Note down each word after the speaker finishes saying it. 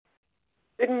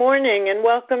Good morning and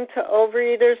welcome to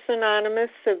Overeaters Anonymous,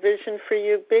 a Vision for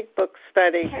You Big Book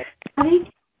study.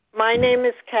 My name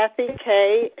is Kathy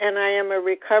Kay and I am a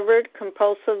recovered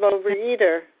compulsive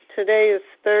overeater. Today is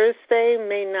Thursday,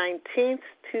 May 19th,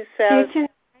 2000.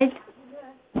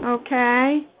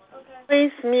 Okay.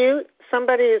 Please mute.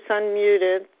 Somebody is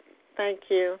unmuted. Thank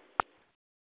you.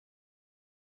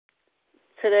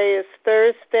 Today is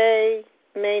Thursday,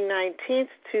 May 19th,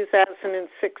 2016,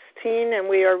 and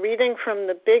we are reading from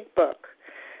the Big Book.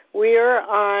 We are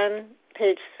on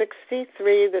page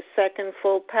 63, the second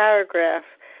full paragraph.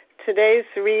 Today's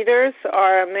readers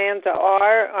are Amanda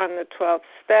R. on the 12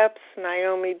 Steps,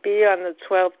 Naomi B. on the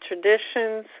 12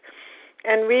 Traditions,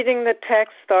 and reading the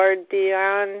text are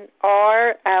Diane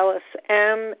R., Alice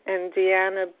M., and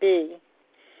Deanna B.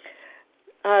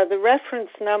 The reference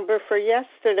number for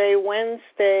yesterday,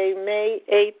 Wednesday, May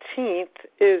 18th,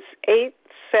 is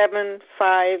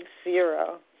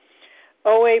 8750.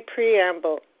 OA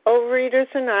Preamble. Overeaters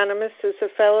Anonymous is a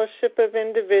fellowship of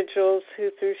individuals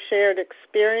who, through shared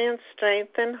experience,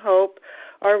 strength, and hope,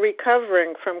 are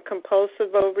recovering from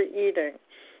compulsive overeating.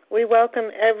 We welcome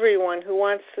everyone who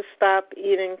wants to stop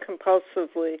eating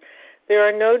compulsively. There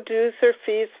are no dues or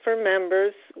fees for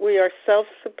members. We are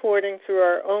self-supporting through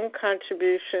our own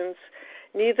contributions,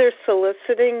 neither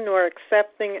soliciting nor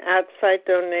accepting outside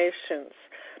donations.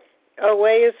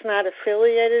 OA is not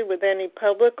affiliated with any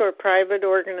public or private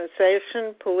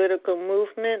organization, political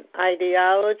movement,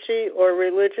 ideology, or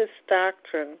religious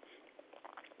doctrine.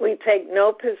 We take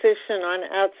no position on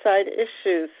outside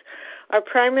issues. Our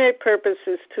primary purpose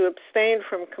is to abstain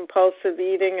from compulsive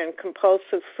eating and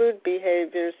compulsive food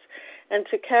behaviors and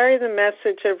to carry the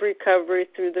message of recovery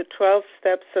through the 12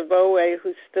 steps of OA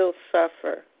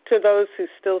to those who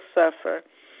still suffer.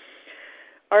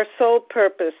 Our sole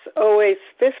purpose, OA's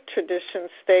fifth tradition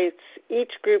states,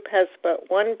 each group has but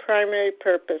one primary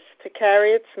purpose, to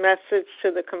carry its message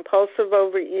to the compulsive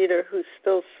overeater who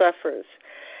still suffers.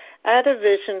 At a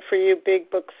Vision for You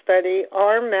Big Book study,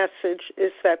 our message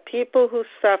is that people who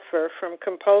suffer from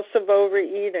compulsive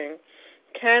overeating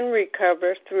can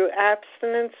recover through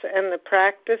abstinence and the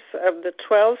practice of the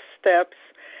 12 steps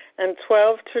and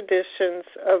 12 traditions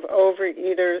of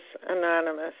Overeaters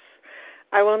Anonymous.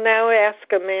 I will now ask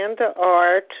Amanda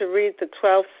R. to read the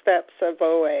 12 steps of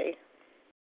OA.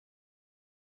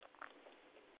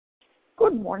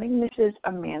 Good morning. This is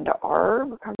Amanda R.,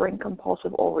 recovering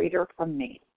compulsive overeater from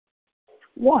Maine.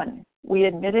 1. We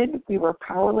admitted we were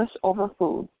powerless over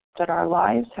food, that our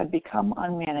lives had become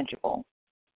unmanageable.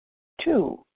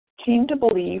 2. Came to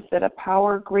believe that a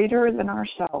power greater than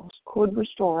ourselves could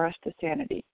restore us to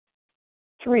sanity.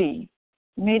 3.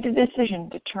 Made a decision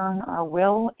to turn our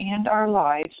will and our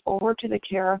lives over to the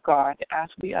care of God as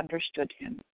we understood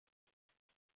Him.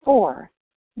 4.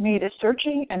 Made a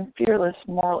searching and fearless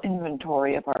moral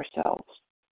inventory of ourselves.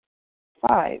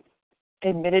 5.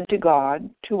 Admitted to God,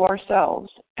 to ourselves,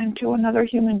 and to another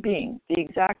human being the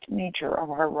exact nature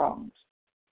of our wrongs.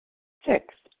 6.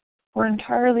 We're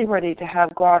entirely ready to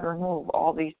have God remove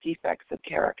all these defects of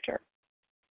character.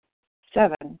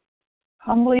 7.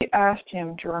 Humbly asked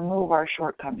Him to remove our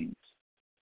shortcomings.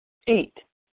 8.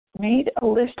 Made a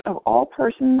list of all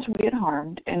persons we had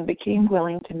harmed and became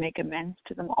willing to make amends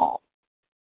to them all.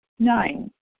 9.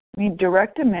 Made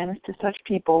direct amends to such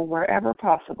people wherever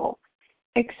possible,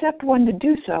 except when to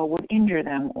do so would injure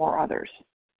them or others.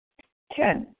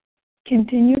 10.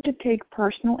 Continued to take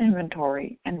personal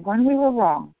inventory, and when we were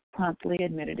wrong, promptly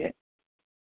admitted it.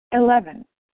 11.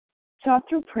 Sought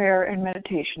through prayer and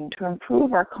meditation to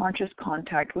improve our conscious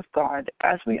contact with God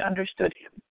as we understood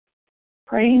Him,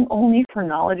 praying only for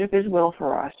knowledge of His will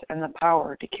for us and the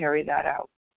power to carry that out.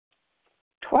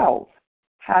 12.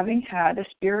 Having had a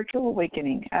spiritual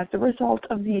awakening as a result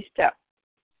of these steps,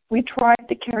 we tried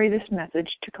to carry this message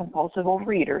to compulsive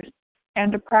overeaters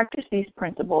and to practice these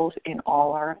principles in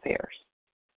all our affairs.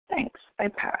 Thanks. I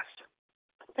pass.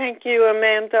 Thank you,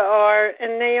 Amanda R.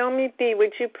 And Naomi B.,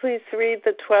 would you please read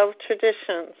the 12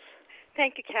 traditions?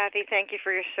 Thank you, Kathy. Thank you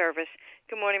for your service.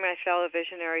 Good morning, my fellow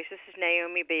visionaries. This is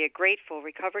Naomi B., a grateful,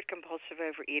 recovered compulsive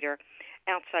overeater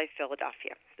outside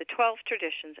Philadelphia. The 12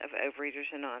 traditions of Overeaters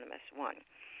Anonymous. 1.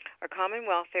 Our common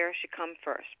welfare should come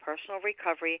first. Personal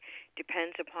recovery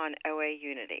depends upon OA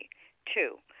unity.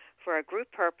 2. For our group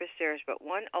purpose, there is but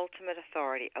one ultimate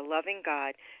authority, a loving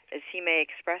God, as He may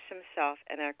express Himself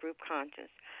in our group conscience.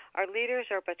 Our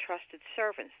leaders are but trusted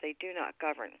servants. They do not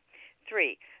govern.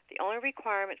 3. The only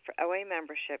requirement for OA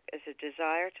membership is a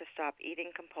desire to stop eating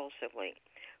compulsively.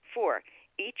 4.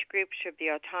 Each group should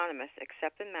be autonomous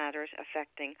except in matters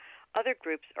affecting other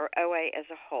groups or OA as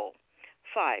a whole.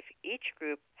 5. Each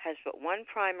group has but one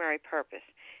primary purpose,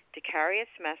 to carry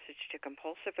its message to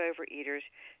compulsive overeaters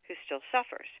who still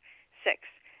suffers. 6.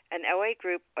 An OA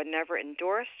group would never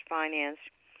endorse, finance,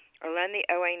 or lend the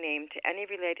OA name to any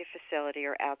related facility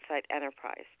or outside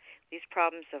enterprise. These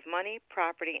problems of money,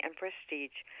 property, and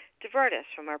prestige divert us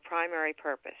from our primary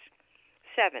purpose.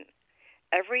 7.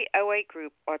 Every OA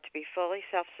group ought to be fully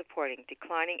self-supporting,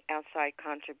 declining outside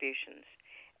contributions.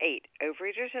 8.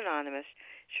 Overeaters Anonymous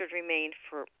should remain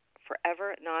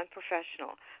forever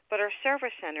non-professional, but our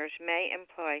service centers may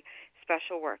employ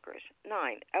special workers.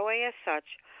 9. OA as such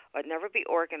ought never be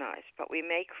organized, but we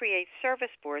may create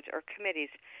service boards or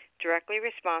committees directly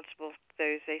responsible for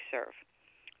those they serve.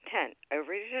 10.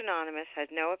 Overeaters Anonymous has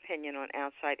no opinion on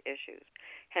outside issues.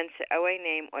 Hence, the OA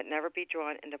name ought never be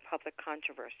drawn into public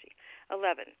controversy.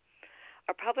 11.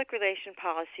 Our public relation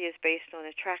policy is based on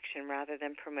attraction rather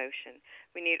than promotion.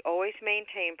 We need always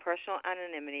maintain personal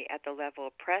anonymity at the level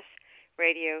of press,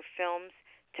 radio, films,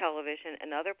 television,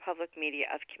 and other public media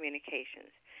of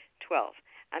communications. 12.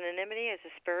 Anonymity is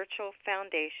a spiritual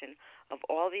foundation of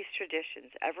all these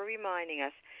traditions, ever reminding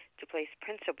us to place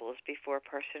principles before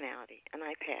personality. And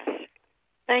I pass.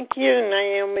 Thank you,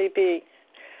 Naomi B.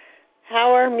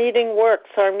 How our meeting works.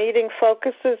 Our meeting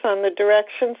focuses on the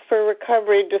directions for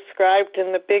recovery described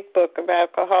in the Big Book of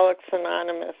Alcoholics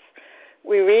Anonymous.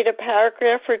 We read a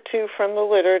paragraph or two from the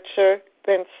literature,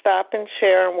 then stop and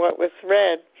share on what was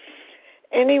read.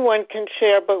 Anyone can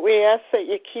share, but we ask that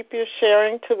you keep your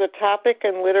sharing to the topic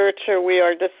and literature we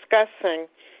are discussing,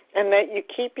 and that you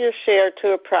keep your share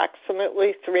to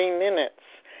approximately 3 minutes.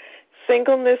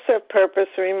 Singleness of purpose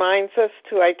reminds us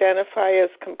to identify as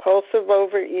compulsive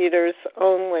overeaters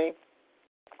only.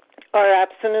 Our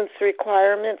abstinence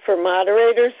requirement for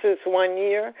moderators is 1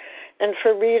 year, and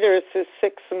for readers is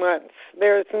 6 months.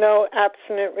 There is no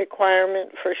abstinent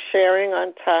requirement for sharing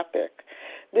on topic.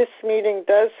 This meeting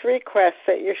does request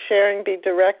that your sharing be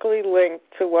directly linked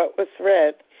to what was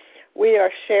read. We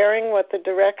are sharing what the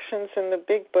directions in the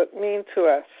Big Book mean to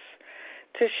us.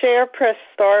 To share, press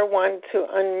star 1 to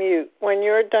unmute. When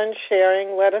you're done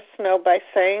sharing, let us know by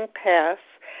saying pass,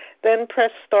 then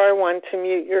press star 1 to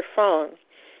mute your phone.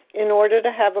 In order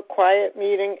to have a quiet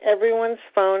meeting, everyone's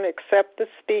phone except the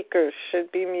speaker's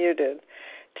should be muted.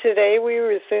 Today we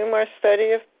resume our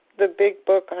study of the Big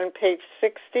Book on page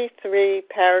 63,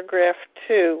 paragraph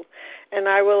 2, and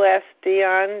I will ask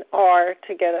Dion R.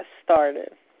 to get us started.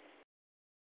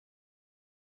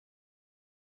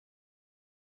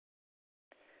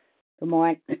 Good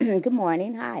morning. Good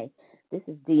morning. Hi. This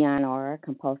is Dion R.,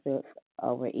 compulsive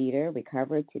overeater,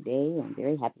 recovered today. I'm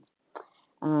very happy.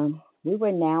 We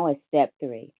were now at step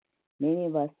 3. Many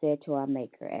of us said to our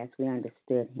Maker as we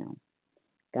understood him,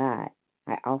 God,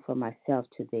 I offer myself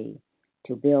to thee,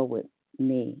 to build with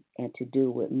me and to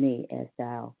do with me as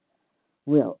thou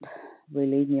wilt.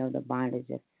 Relieve me of the bondage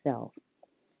of self,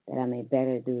 that I may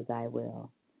better do thy will.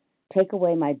 Take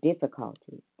away my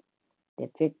difficulties,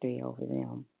 that victory over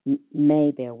them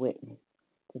may bear witness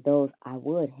to those I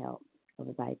would help of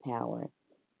thy power,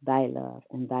 thy love,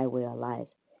 and thy way of life.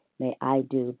 May I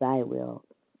do thy will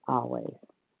always.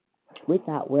 We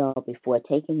thought well before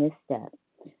taking this step,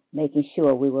 making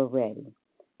sure we were ready,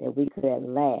 that we could at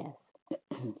last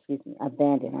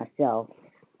abandon ourselves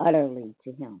utterly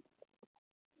to him.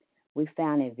 We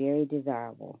found it very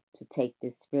desirable to take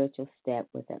this spiritual step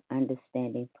with an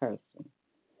understanding person,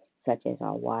 such as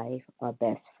our wife, our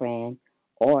best friend,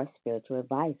 or spiritual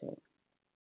advisor.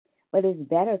 But it's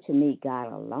better to meet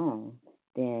God alone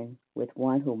than with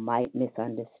one who might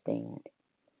misunderstand.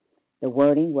 The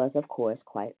wording was, of course,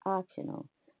 quite optional,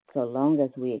 so long as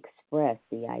we expressed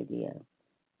the idea,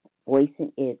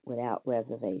 voicing it without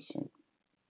reservation.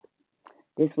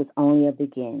 This was only a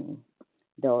beginning,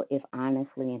 though if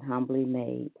honestly and humbly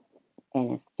made,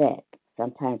 an effect,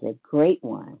 sometimes a great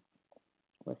one,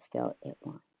 was felt at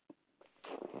once.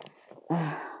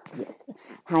 Yes.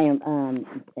 Hi,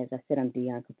 as I said, I'm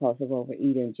Dion, compulsive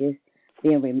overeater, and just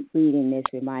being reading this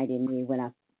reminded me when I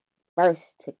first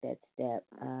took that step,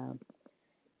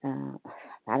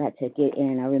 I took it,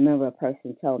 and I remember a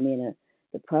person told me in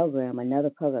another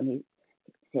program, he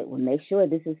said, well, make sure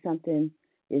this is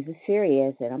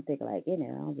serious, and I'm thinking like,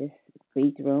 I'll just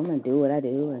read the room and do what I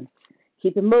do and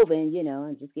keep it moving,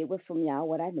 and just get from y'all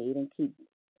what I need and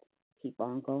keep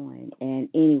on going. And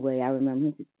anyway, I remember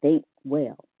him to think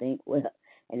well,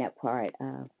 and that part,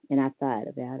 and I thought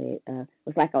about it.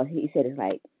 It's like he said, it's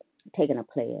like taking a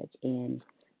pledge. And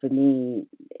for me,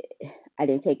 I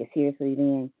didn't take it seriously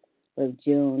then, but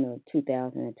June of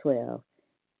 2012,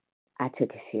 I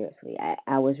took it seriously.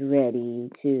 I was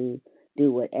ready to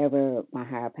do whatever my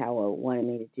higher power wanted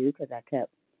me to do, because I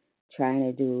kept trying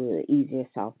to do the easier,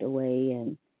 softer way,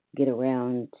 and get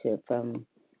around to from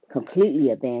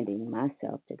completely abandoning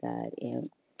myself to God and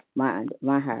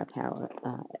my higher power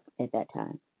at that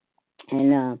time.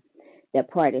 And that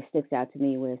part that sticks out to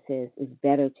me where it says it's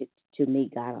better to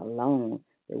meet God alone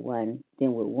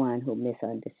than with one who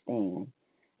misunderstands.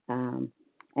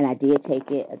 And I did take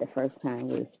it the first time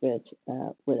with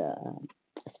a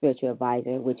spiritual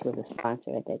advisor, which was a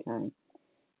sponsor at that time.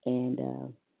 And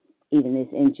even this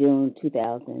in June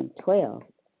 2012,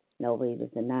 No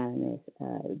Overeaters Anonymous,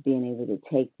 being able to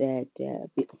take that,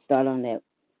 start on that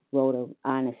road of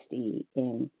honesty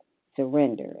and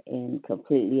surrender and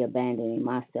completely abandoning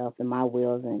myself and my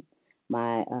wills and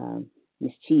my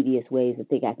mischievous ways to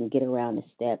think I can get around the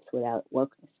steps without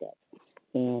working the steps.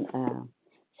 And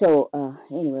so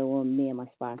anyway, when me and my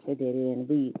sponsor did it,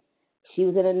 and she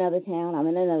was in another town, I'm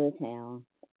in another town,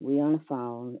 we on the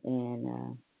phone,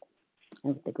 and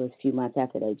I think it was a few months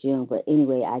after that, June. But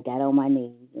anyway, I got on my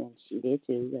knees, and she did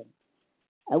too. And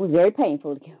it was very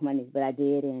painful to get on my knees, but I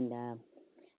did. And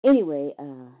anyway,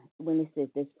 when it says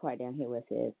this part down here where it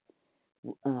says,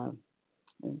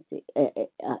 let's see,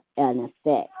 an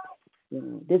effect.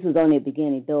 This was only the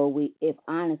beginning, though if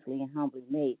honestly and humbly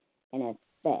made an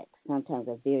effect, sometimes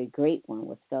a very great one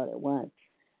was felt at once.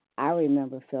 I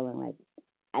remember feeling like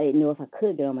I didn't know if I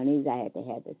could get on my knees. I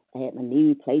had my knee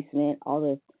replacement, all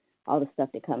the stuff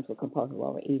that comes with compulsive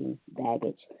overeating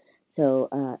baggage. So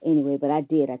anyway, but I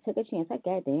did. I took a chance. I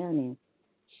got down, and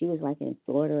she was like in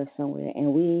Florida or somewhere,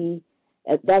 and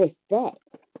that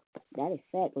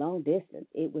effect, long distance,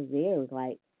 it was there. It was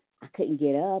like I couldn't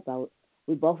get up.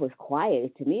 We both was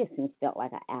quiet. To me, it felt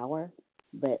like an hour,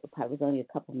 but it probably was only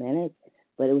a couple minutes.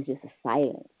 But it was just a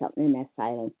silence, something in that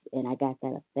silence, and I got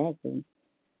that effect. And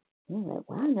like,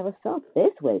 wow, I never felt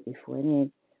this way before. And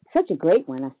then, such a great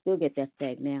one. I still get that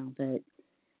effect now, but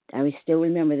I still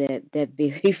remember that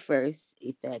very first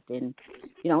effect. And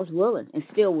I was willing and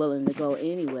still willing to go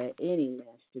any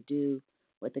lengths to do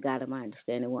what the God of my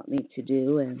understanding want me to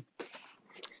do, and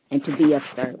to be of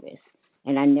service.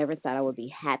 And I never thought I would be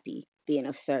happy being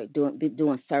of service,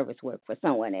 doing service work for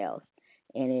someone else.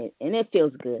 And it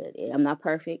feels good. I'm not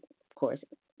perfect, of course,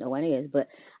 no one is, but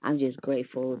I'm just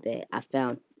grateful that I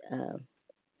found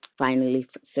finally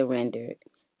surrendered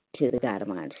to the God of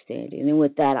my understanding. And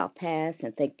with that, I'll pass,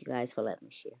 and thank you guys for letting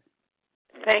me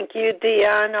share. Thank you,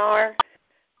 Dion R.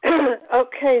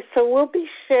 Okay, so we'll be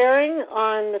sharing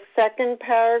on the second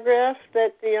paragraph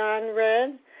that Dion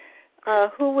read.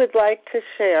 Who would like to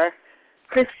share?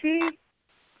 Christy,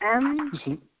 M,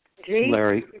 G.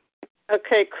 Larry.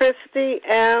 Okay, Christy,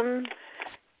 M.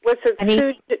 Was it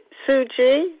Sue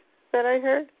G that I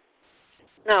heard?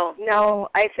 No,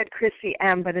 I said Chrissy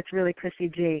M, but it's really Chrissy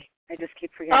G. I just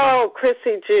keep forgetting. Oh,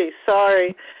 Chrissy G.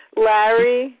 Sorry.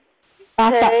 Larry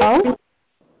Vasa K. O.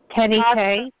 Kenny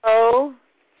K. O.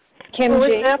 Kim Who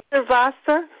G. was after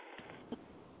Vasa?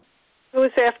 Who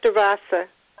was after Vasa?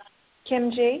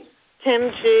 Kim G.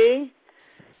 Kim G.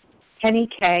 Kenny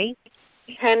K.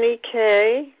 Henny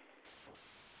K.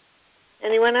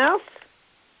 Anyone else?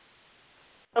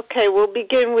 Okay, we'll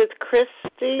begin with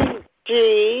Christy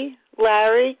G,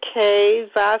 Larry K,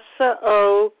 Vasa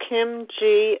O, Kim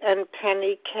G, and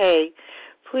Penny K.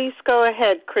 Please go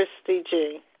ahead, Christy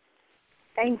G.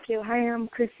 Thank you. Hi, I'm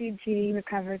Chrissy G,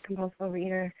 recovered compulsive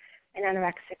overeater and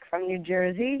anorexic from New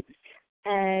Jersey.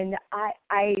 And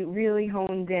I really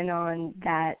honed in on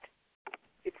that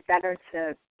it's better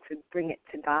to bring it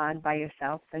to God by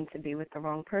yourself than to be with the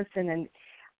wrong person. And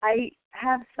I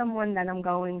have someone that I'm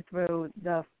going through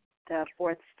the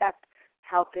fourth step,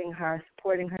 helping her,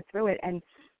 supporting her through it. And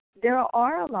there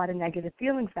are a lot of negative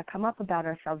feelings that come up about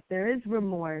ourselves. There is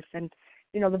remorse. And,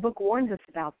 the book warns us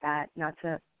about that, not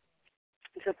to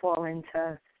fall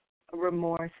into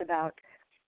remorse about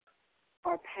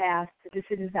our past, the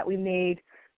decisions that we made.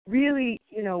 Really,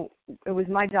 it was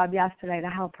my job yesterday to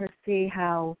help her see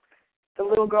how the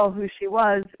little girl who she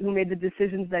was, who made the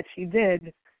decisions that she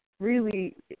did,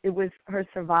 really, it was her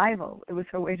survival. It was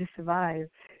her way to survive.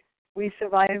 We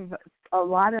survive a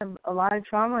lot of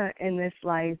trauma in this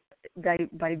life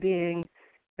by being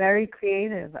very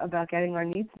creative about getting our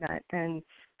needs met, and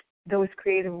those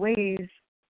creative ways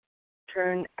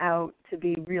turn out to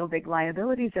be real big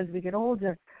liabilities as we get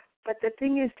older. But the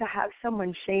thing is to have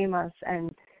someone shame us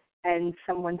and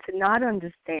someone to not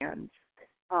understand,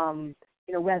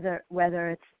 whether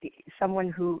it's someone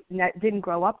who didn't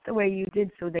grow up the way you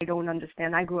did, so they don't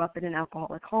understand. I grew up in an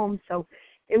alcoholic home, so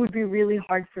it would be really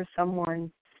hard for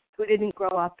someone who didn't grow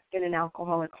up in an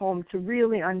alcoholic home to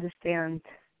really understand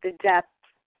the depth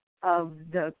of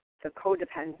the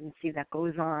codependency that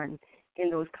goes on in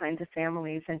those kinds of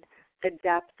families, and the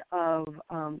depth of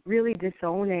really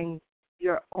disowning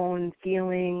your own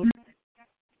feelings.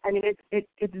 I mean,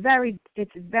 it's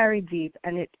very deep,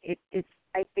 and it's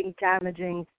I think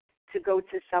damaging to go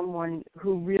to someone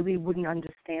who really wouldn't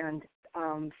understand.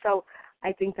 So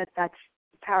I think that's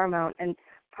paramount, and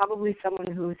probably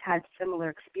someone who's had similar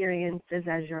experiences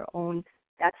as your own.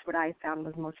 That's what I found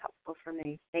was most helpful for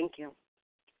me. Thank you.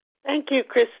 Thank you,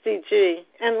 Christy G.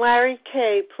 And Larry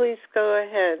K., please go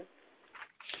ahead.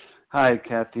 Hi,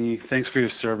 Kathy. Thanks for your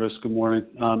service. Good morning.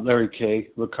 Larry K.,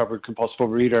 recovered compulsive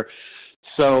overeater.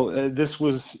 So this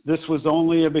was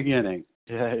only a beginning.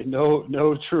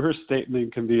 No truer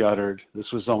statement can be uttered.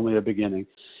 This was only a beginning.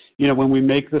 When we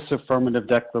make this affirmative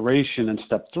declaration in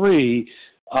step 3,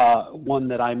 one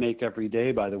that I make every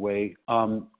day, by the way,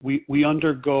 we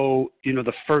undergo,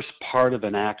 the first part of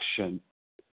an action.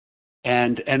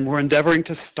 And we're endeavoring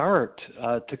to start,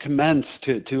 to commence,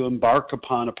 to embark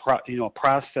upon a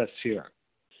process here.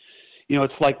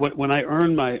 It's like when I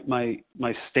earned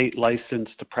my state license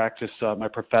to practice my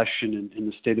profession in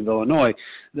the state of Illinois,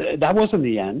 that wasn't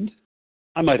the end.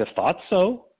 I might have thought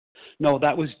so. No,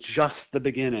 that was just the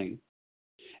beginning.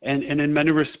 And in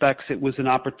many respects, it was an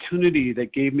opportunity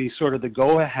that gave me sort of the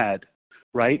go-ahead,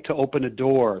 right, to open a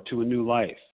door to a new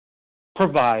life,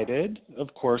 provided,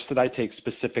 of course, that I take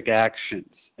specific actions.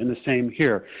 And the same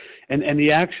here. And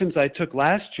the actions I took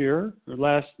last year, or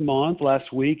last month,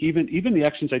 last week, even the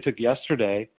actions I took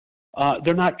yesterday,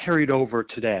 they're not carried over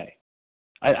today.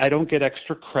 I don't get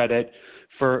extra credit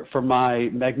for my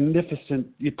magnificent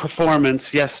performance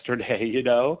yesterday,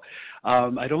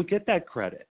 I don't get that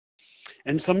credit.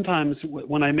 And sometimes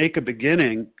when I make a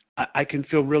beginning, I can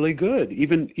feel really good,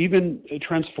 even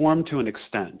transformed to an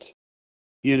extent.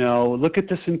 Look at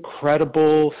this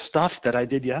incredible stuff that I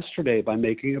did yesterday by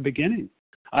making a beginning.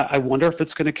 I wonder if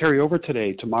it's going to carry over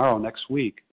today, tomorrow, next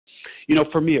week.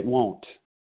 For me, it won't.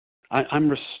 I'm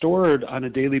restored on a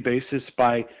daily basis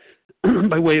by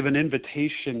way of an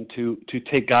invitation to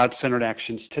take God-centered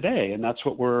actions today, and that's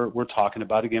what we're talking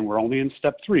about. Again, we're only in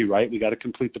step 3, right? We got to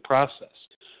complete the process.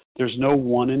 There's no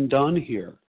one and done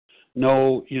here.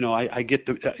 No, I get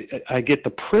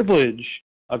the privilege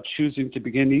of choosing to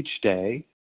begin each day,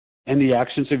 and the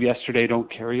actions of yesterday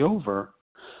don't carry over.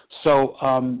 So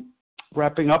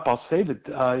wrapping up, I'll say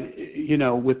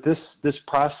that, with this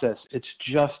process, it's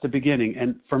just the beginning.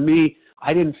 And for me,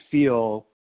 I didn't feel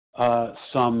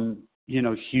some,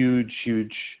 huge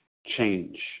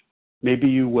change. Maybe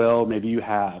you will, maybe you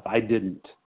have. I didn't.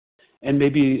 And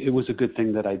maybe it was a good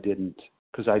thing that I didn't,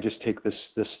 because I just take this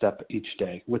step each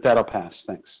day. With that, I'll pass.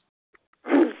 Thanks.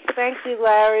 Thank you,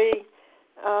 Larry.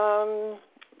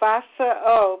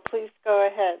 Vasa, please go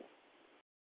ahead.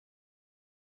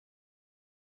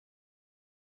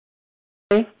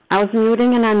 I was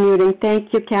muting and unmuting.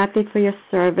 Thank you, Kathy, for your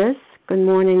service. Good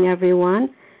morning, everyone.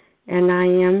 And I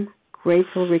am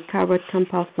grateful, recovered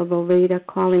compulsive overeater,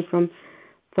 calling from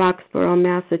Foxborough,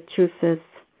 Massachusetts.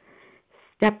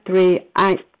 Step 3,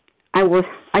 I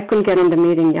couldn't get in the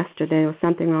meeting yesterday. There was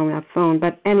something wrong with that phone.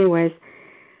 But anyways,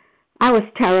 I was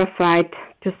terrified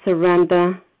to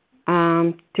surrender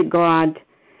to God,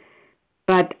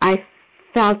 but I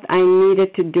felt I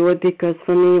needed to do it because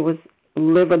for me it was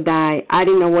live or die. I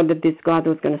didn't know whether this God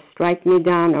was going to strike me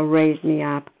down or raise me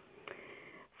up.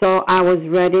 So I was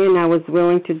ready and I was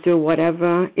willing to do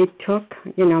whatever it took.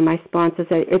 My sponsor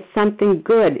said, it's something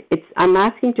good. I'm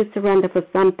asking to surrender for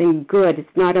something good.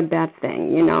 It's not a bad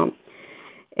thing,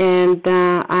 And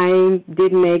I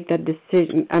did make that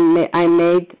decision. I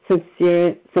made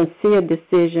sincere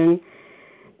decision,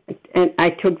 and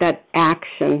I took that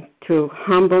action to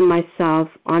humble myself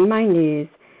on my knees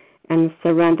and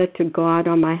surrender to God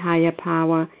or my higher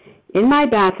power in my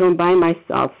bathroom by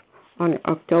myself on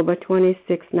October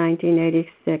 26,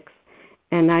 1986.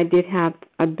 And I did have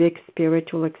a big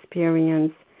spiritual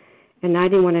experience. And I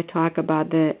didn't want to talk about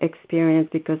the experience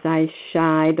because I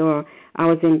shied or I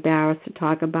was embarrassed to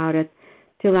talk about it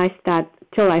till I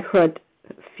heard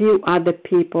a few other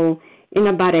people in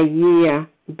about a year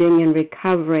being in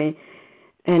recovery.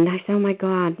 And I said, oh, my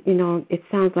God, it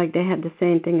sounds like they had the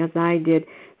same thing as I did.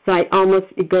 So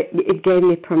it gave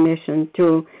me permission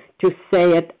to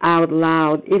say it out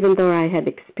loud. Even though I had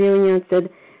experienced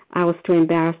it, I was too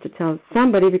embarrassed to tell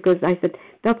somebody because I said,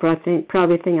 they'll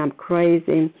probably think I'm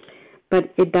crazy.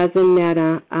 But it doesn't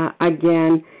matter.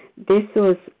 Again, this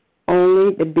was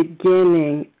only the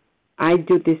beginning. I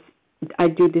do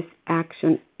this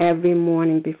action every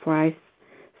morning before I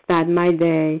start my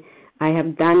day. I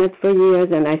have done it for years,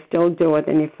 and I still do it.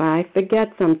 And if I forget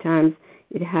sometimes,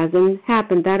 it hasn't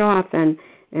happened that often.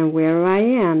 And where I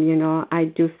am, I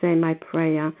do say my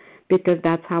prayer because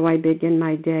that's how I begin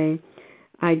my day.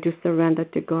 I do surrender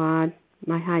to God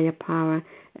my higher power,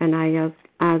 and I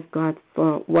ask God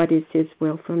for what is His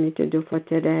will for me to do for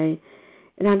today.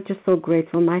 And I'm just so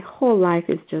grateful. My whole life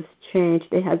is just changed.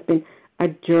 It has been a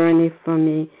journey for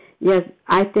me. Yes,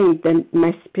 I think that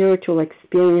my spiritual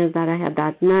experience that I had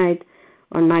that night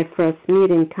on my first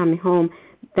meeting coming home,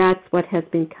 that's what has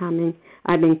been coming.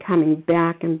 I've been coming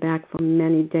back and back for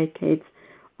many decades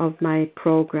of my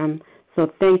program.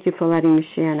 So thank you for letting me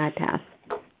share, and I pass.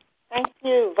 Thank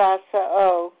you, Vasa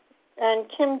O. And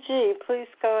Kim G., please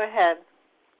go ahead.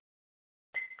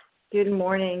 Good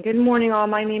morning. Good morning, all.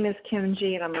 My name is Kim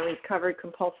G., and I'm a recovered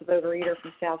compulsive overeater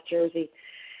from South Jersey.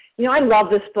 You know, I love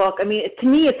this book. I mean, to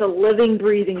me, it's a living,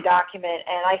 breathing document,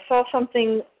 and I saw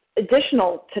something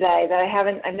additional today that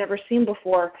I've never seen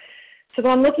before. So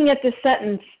when I'm looking at this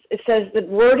sentence, it says the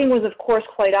wording was, of course,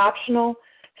 quite optional,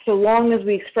 so long as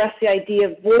we express the idea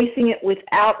of voicing it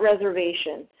without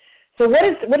reservation. So what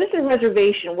is the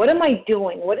reservation? What am I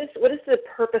doing? What is the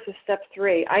purpose of step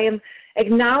 3? I am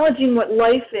acknowledging what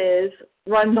life is,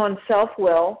 runs on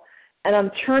self-will, and I'm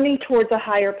turning towards a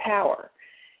higher power.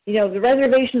 You know, the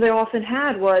reservations I often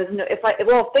had was, you know, if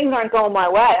things aren't going my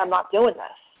way, I'm not doing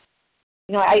this.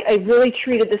 You know, I really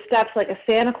treated the steps like a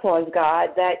Santa Claus God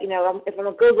that, you know, if I'm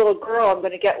a good little girl, I'm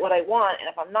going to get what I want, and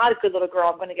if I'm not a good little girl,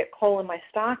 I'm going to get coal in my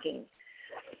stocking.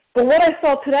 But what I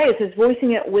saw today is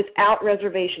voicing it without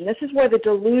reservation. This is where the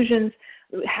delusions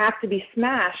have to be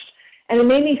smashed. And it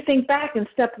made me think back in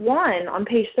step 1 on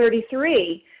page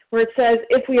 33, where it says,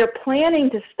 if we are planning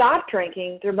to stop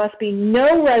drinking, there must be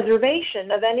no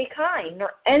reservation of any kind,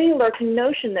 nor any lurking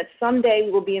notion that someday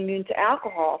we will be immune to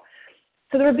alcohol.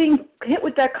 So they're being hit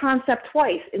with that concept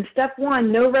twice. In step 1,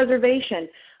 no reservation.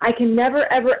 I can never,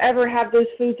 ever, ever have those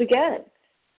foods again.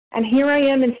 And here I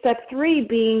am in step 3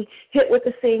 being hit with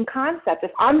the same concept.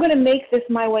 If I'm going to make this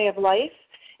my way of life,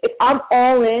 if I'm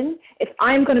all in, if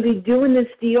I'm going to be doing this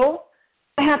deal,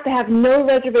 I have to have no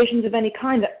reservations of any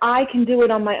kind, that I can do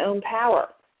it on my own power.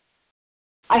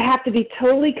 I have to be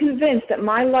totally convinced that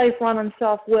my life run on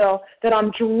self-will, that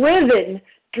I'm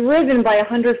driven by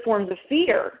 100 forms of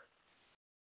fear.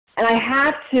 And I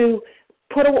have to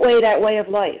put away that way of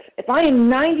life. If I am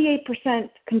 98%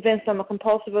 convinced I'm a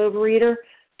compulsive overeater,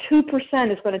 2%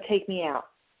 is going to take me out.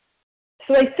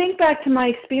 So I think back to my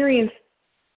experience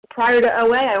prior to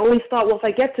OA. I always thought, well, if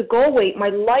I get to goal weight, my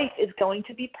life is going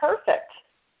to be perfect.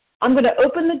 I'm going to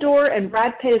open the door, and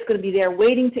Brad Pitt is going to be there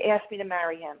waiting to ask me to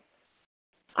marry him.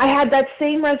 I had that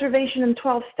same reservation in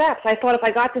 12 steps. I thought if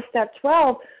I got to step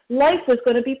 12, life was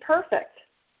going to be perfect.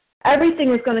 Everything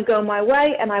was going to go my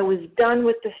way, and I was done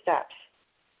with the steps.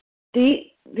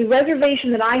 The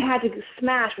reservation that I had to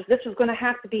smash was this was going to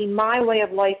have to be my way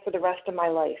of life for the rest of my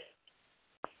life.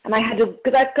 And I had to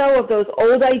let go of those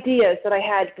old ideas that I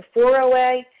had before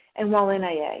OA and while in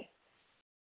AA.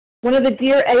 One of the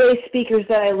dear AA speakers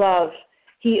that I love,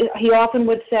 he often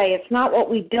would say, it's not what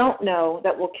we don't know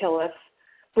that will kill us,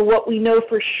 but what we know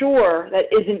for sure that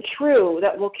isn't true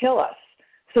that will kill us.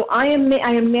 So I am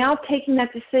now taking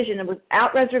that decision and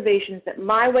without reservations that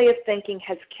my way of thinking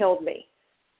has killed me.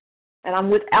 And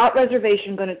I'm without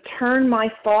reservation going to turn my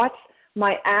thoughts,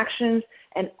 my actions,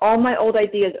 and all my old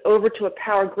ideas over to a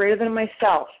power greater than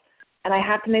myself. And I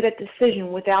have to make that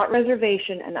decision without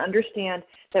reservation and understand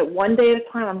that one day at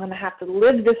a time I'm going to have to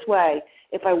live this way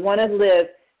if I want to live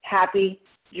happy,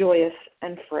 joyous,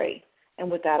 and free.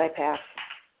 And with that, I pass.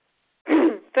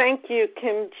 Thank you,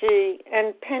 Kim G.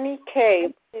 And Penny K.,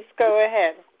 please go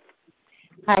ahead.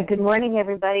 Hi, good morning,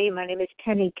 everybody. My name is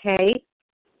Penny K.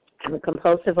 I'm a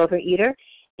compulsive overeater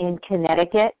in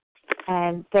Connecticut,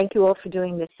 and thank you all for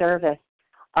doing this service.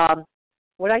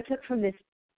 What I took from this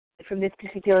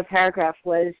particular paragraph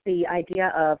was the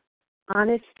idea of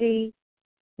honesty,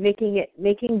 making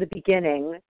the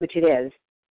beginning, which it is,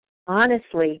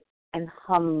 honestly and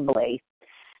humbly.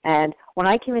 And when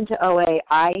I came into OA,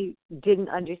 I didn't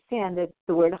understand that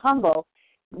the word humble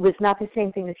was not the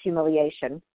same thing as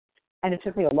humiliation, and it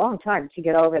took me a long time to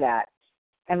get over that.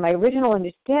 And my original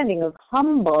understanding of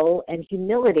humble and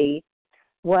humility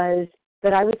was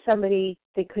that I was somebody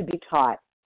that could be taught,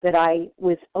 that I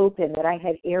was open, that I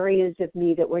had areas of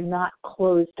me that were not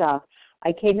closed up.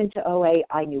 I came into OA,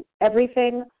 I knew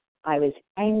everything, I was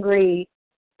angry,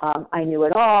 I knew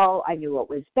it all, I knew what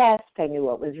was best, I knew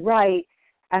what was right,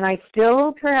 and I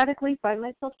still periodically find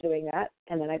myself doing that,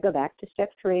 and then I go back to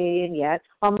step 3 and yet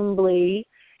humbly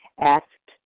asked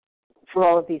for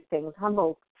all of these things.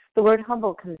 The word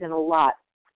humble comes in a lot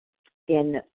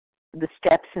in the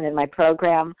steps and in my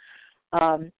program.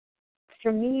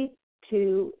 For me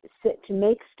to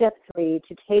make step 3,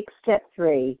 to take step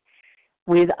 3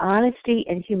 with honesty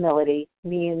and humility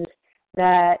means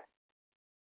that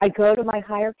I go to my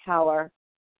higher power,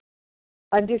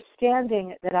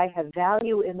 understanding that I have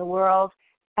value in the world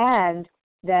and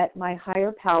that my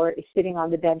higher power is sitting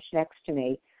on the bench next to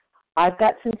me. I've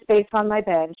got some space on my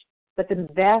bench, but the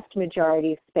vast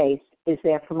majority of space is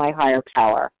there for my higher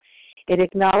power. It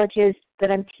acknowledges that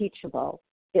I'm teachable.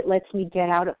 It lets me get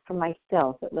out for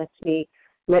myself. It lets me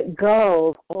let go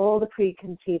of all the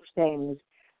preconceived things.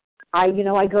 I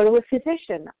go to a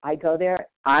physician. I go there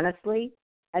honestly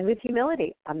and with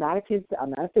humility. I'm not a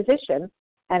physician,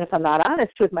 and if I'm not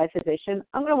honest with my physician,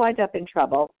 I'm going to wind up in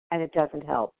trouble, and it doesn't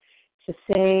help. It's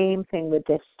the same thing with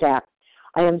this step.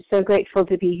 I am so grateful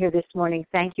to be here this morning.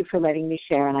 Thank you for letting me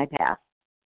share, and I pass.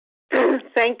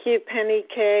 Thank you, Penny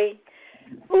K.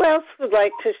 Who else would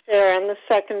like to share on the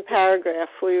second paragraph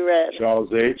we read?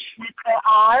 Charles H.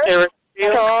 R.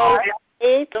 Charles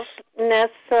H.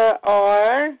 Nessa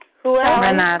R. Who else?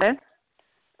 Renata.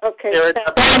 Okay. Sharon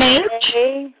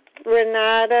H.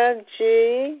 Renata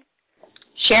G.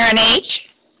 Sharon H.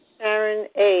 Sharon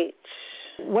H.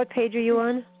 What page are you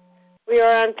on? We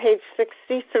are on page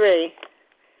 63.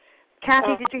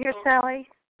 Kathy, did you hear Sally?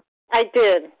 I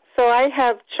did. So I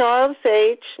have Charles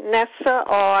H., Nessa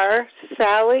R.,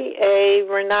 Sally A.,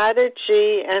 Renata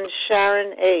G., and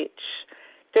Sharon H.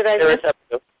 Did I miss?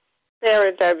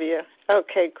 Sarah W.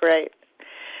 Okay, great.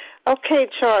 Okay,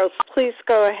 Charles, please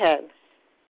go ahead.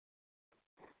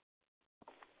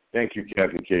 Thank you,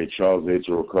 Kathy K. Charles H.,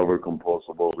 a recovered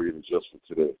compulsive overeater just for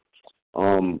today.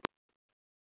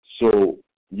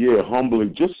 Humbly,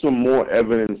 just some more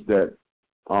evidence that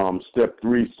step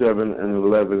 3, 7, and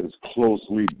 11 is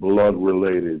closely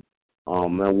blood-related.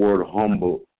 That word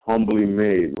humbly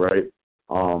made, right?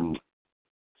 And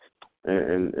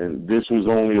this was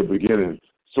only a beginning.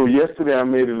 So yesterday I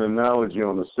made an analogy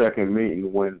on the second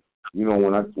meeting when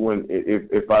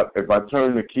if I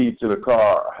turn the key to the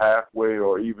car halfway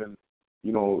or even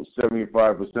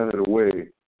 75% of the way,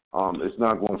 it's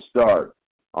not going to start.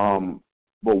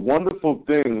 But wonderful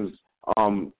things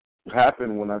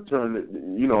happen when I turn it.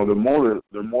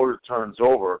 The motor turns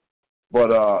over. But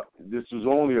this is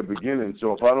only a beginning.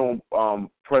 So if I don't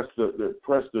press the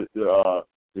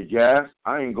gas,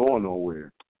 I ain't going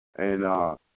nowhere. And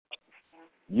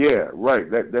right.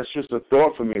 That's just a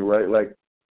thought for me, right? Like,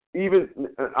 even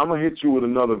I'm gonna hit you with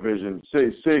another vision.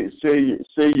 Say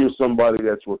you're somebody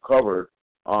that's recovered,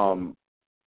 and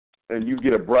you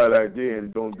get a bright idea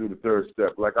and don't do the third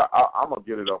step. Like I'm gonna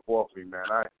get it up off me,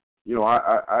 man. I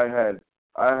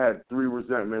had 3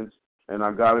 resentments and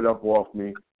I got it up off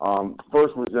me.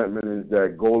 First resentment is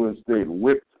that Golden State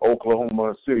whipped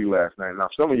Oklahoma City last night. Now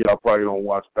some of y'all probably don't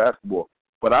watch basketball,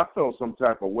 but I felt some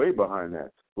type of way behind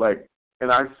that. Like, and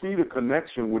I see the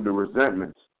connection with the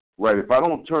resentments. Right, if I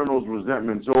don't turn those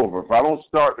resentments over, if I don't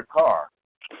start the car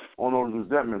on those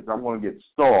resentments, I'm going to get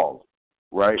stalled,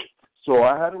 right? So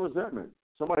I had a resentment.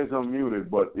 Somebody's unmuted,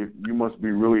 but if you must be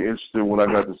really interested in what I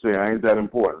got to say. I ain't that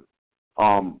important.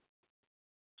 So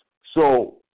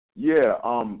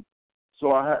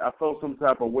I felt some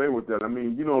type of way with that. I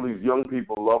mean, these young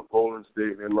people love Golden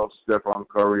State and they love Stephon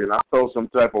Curry, and I felt some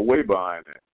type of way behind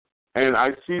that. And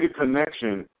I see the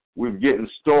connection with getting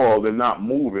stalled and not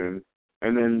moving.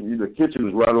 And then the kitchen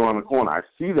is right around the corner. I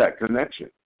see that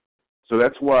connection. So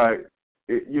that's why,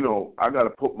 I got to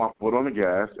put my foot on the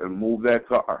gas and move that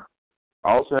car.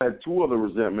 I also had 2 other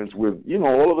resentments with,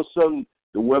 all of a sudden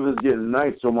the weather's getting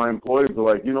nice. So my employees are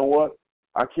like, you know what?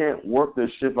 I can't work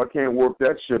this shift. I can't work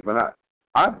that shift. And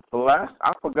I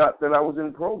forgot that I was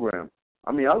in program.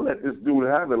 I mean, I let this dude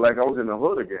have it like I was in the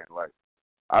hood again. Like,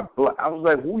 I was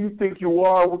like, who you think you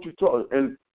are? What you talking?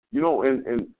 And,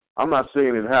 and I'm not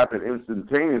saying it happened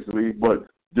instantaneously, but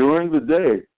during the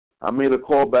day, I made a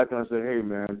call back and I said, hey,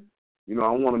 man, I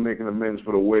want to make an amends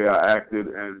for the way I acted.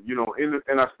 And,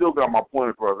 and I still got my point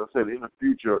across. I said, in the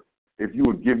future, if you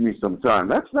would give me some time.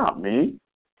 That's not me.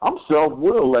 I'm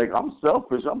self-willed. Like, I'm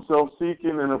selfish. I'm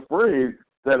self-seeking and afraid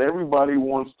that everybody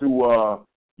wants to,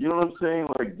 you know what I'm saying,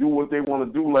 like, do what they want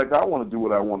to do like I want to do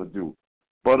what I want to do.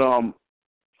 But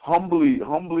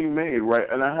humbly made, right?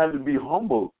 And I had to be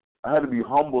humbled. I had to be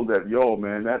humbled that,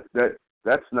 man,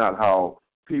 that's not how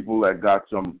people that got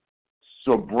some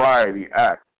sobriety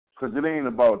act. Because it ain't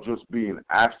about just being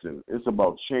absent. It's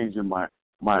about changing my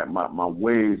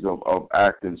ways of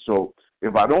acting. So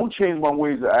if I don't change my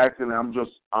ways of acting, I'm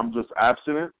just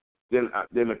abstinent, then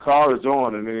the car is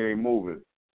on and it ain't moving.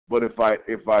 But if I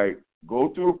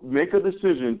make a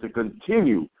decision to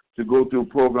continue to go through a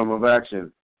program of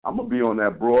action, I'm gonna be on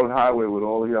that broad highway with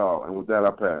all of y'all. And with that,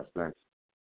 I pass. Thanks.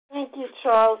 Thank you,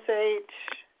 Charles H.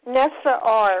 Nessa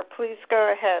R., please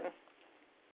go ahead.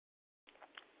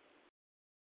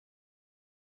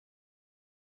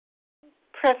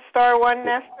 press star 1,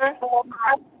 Nessa.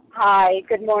 Hi,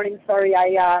 good morning. Sorry,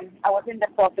 I was in the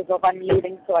process of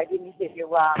unmuting, so I didn't hear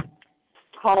you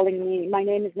calling me. My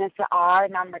name is Nessa R.,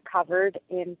 and I'm recovered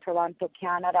in Toronto,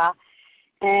 Canada.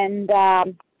 And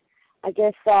I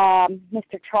guess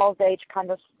Mr. Charles H. kind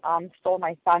of stole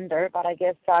my thunder, but I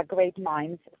guess great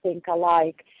minds think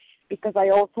alike, because I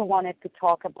also wanted to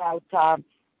talk about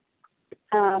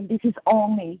this is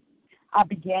only a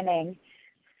beginning.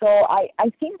 So I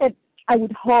think that I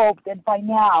would hope that by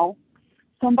now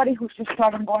somebody who's just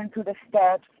starting going through the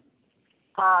steps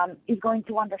is going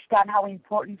to understand how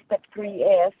important step 3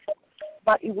 is,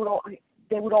 but they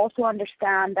would also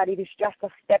understand that it is just a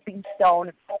stepping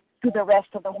stone to the rest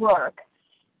of the work.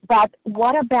 But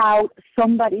what about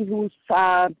somebody who's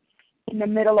in the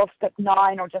middle of step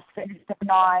 9 or just finished step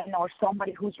 9, or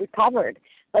somebody who's recovered?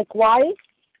 Like, why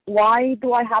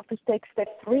do I have to take step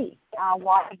 3?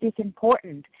 Why is this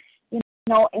important? You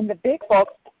know, in the big book,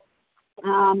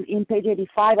 in page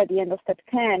 85 at the end of step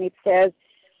 10, it says,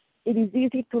 it is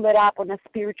easy to let up on a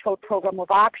spiritual program of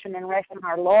action and rest on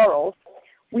our laurels.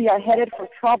 We are headed for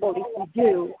trouble if we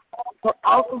do, for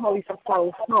alcohol is a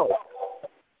foul smoke.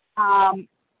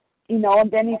 You know,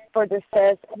 and then it further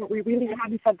says, what we really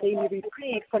have is a daily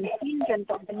reprieve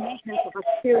contingent on the maintenance of a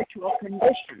spiritual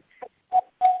condition.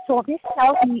 So this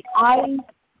tells me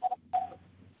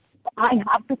I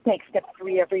have to take step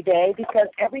 3 every day, because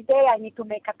every day I need to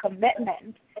make a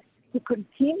commitment to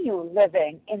continue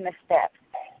living in the steps.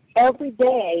 Every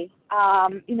day,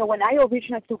 you know, when I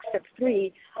originally took step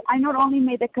 3, I not only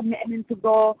made the commitment to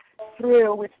go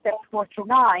through with steps 4 through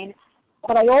 9,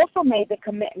 but I also made the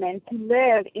commitment to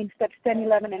live in steps 10,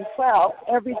 11, and 12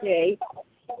 every day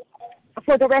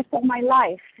for the rest of my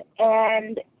life.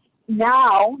 And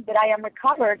now that I am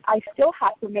recovered, I still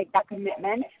have to make that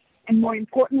commitment. And more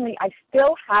importantly, I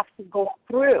still have to go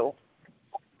through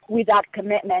with that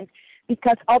commitment,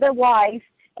 because otherwise,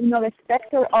 you know, the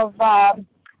specter of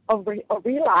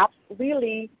relapse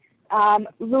really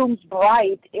looms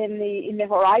bright in the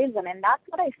horizon, and that's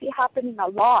what I see happening a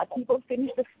lot. People finish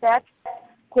the steps,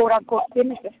 quote unquote,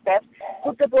 finish the steps,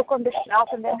 put the book on the shelf,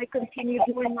 and then they continue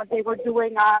doing what they were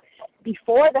doing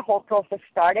before the whole process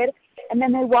started, and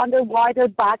then they wonder why they're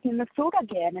back in the food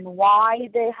again, and why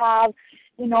they have,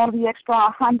 you know, the extra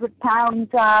 100 pounds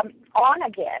on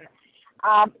again.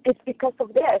 It's because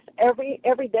of this.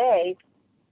 Every day,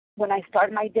 when I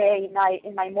start my day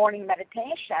in my morning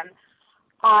meditation,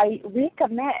 I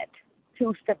recommit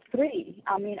to step 3.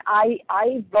 I mean,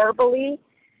 I verbally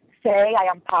say I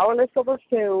am powerless over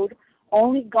food.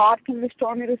 Only God can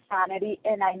restore me to sanity,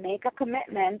 and I make a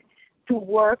commitment to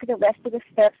work the rest of the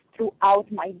steps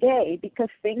throughout my day, because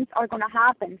things are going to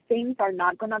happen. Things are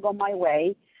not going to go my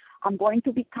way. I'm going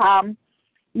to become,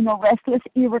 you know, restless,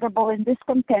 irritable, and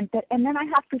discontented, and then I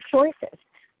have 2 choices.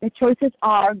 The choices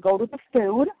are go to the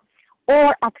food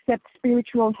or accept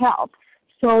spiritual help.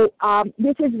 So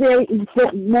this is very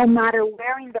important. No matter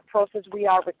where in the process we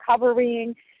are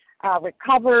recovering,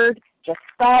 recovered, just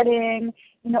starting,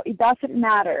 you know, it doesn't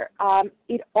matter.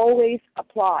 It always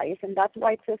applies, and that's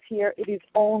why it says here it is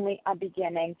only a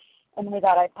beginning. And with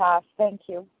that, I pass. Thank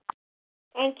you.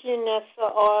 Thank you,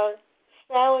 Nessa R.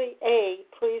 Sally A.,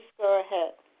 please go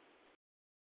ahead.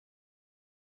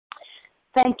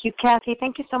 Thank you, Kathy.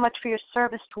 Thank you so much for your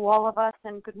service to all of us,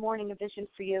 and good morning, A Vision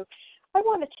for You. I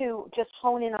wanted to just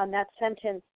hone in on that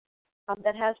sentence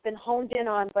that has been honed in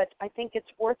on, but I think it's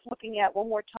worth looking at one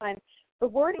more time. The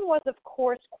wording was, of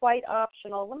course, quite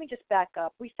optional. Let me just back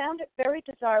up. We found it very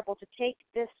desirable to take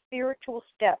this spiritual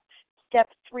step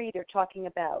 3 they're talking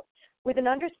about, with an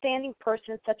understanding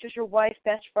person such as your wife,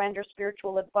 best friend, or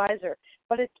spiritual advisor.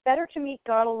 But it's better to meet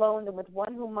God alone than with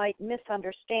one who might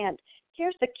misunderstand.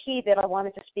 Here's the key that I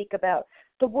wanted to speak about.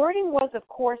 The wording was, of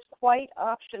course, quite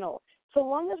optional, so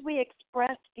long as we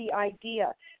expressed the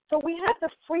idea. So we have the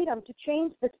freedom to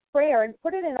change this prayer and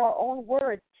put it in our own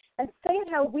words and say it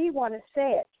how we want to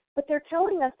say it. But they're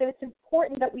telling us that it's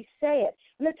important that we say it.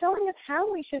 And they're telling us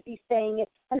how we should be saying it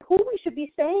and who we should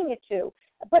be saying it to.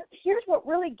 But here's what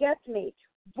really gets me.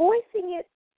 Voicing it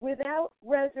without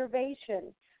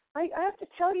reservation. I have to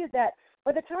tell you that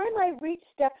by the time I reached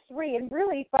step 3, and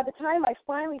really by the time I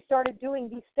finally started doing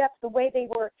these steps the way they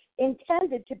were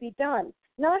intended to be done,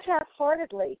 not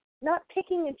half-heartedly, not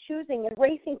picking and choosing and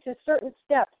racing to certain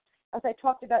steps, as I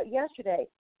talked about yesterday,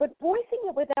 but voicing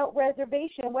it without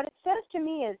reservation. What it says to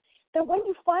me is that when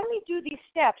you finally do these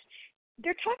steps,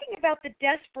 they're talking about the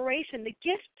desperation, the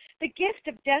gift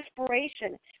of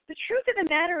desperation. The truth of the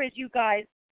matter is, you guys,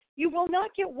 you will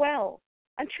not get well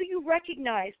until you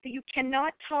recognize that you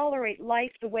cannot tolerate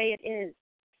life the way it is.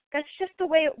 That's just the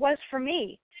way it was for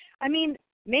me. I mean,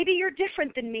 Maybe you're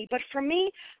different than me, but for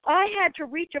me, I had to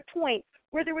reach a point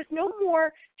where there was no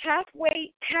more half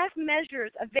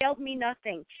measures availed me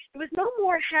nothing. There was no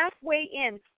more halfway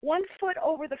in, 1 foot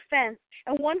over the fence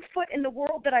and 1 foot in the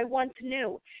world that I once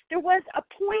knew. There was a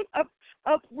point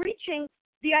of reaching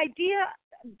the idea,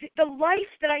 the life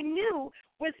that I knew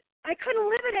was, I couldn't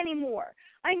live it anymore.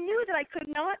 I knew that I could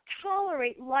not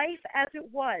tolerate life as it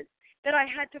was, that I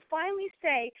had to finally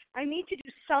say, I need to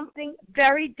do something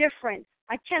very different.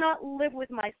 I cannot live with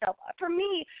myself. For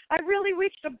me, I really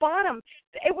reached a bottom.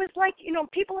 It was like,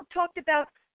 people have talked about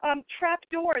trap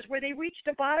doors where they reached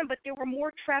a bottom, but there were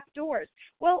more trap doors.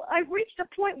 Well, I reached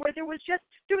a point where there was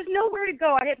nowhere to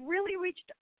go. I had really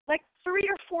reached like 3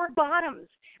 or 4 bottoms.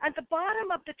 At the bottom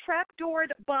of the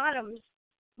trap-doored bottoms,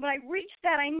 when I reached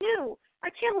that, I knew I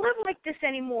can't live like this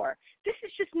anymore. This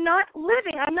is just not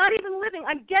living. I'm not even living.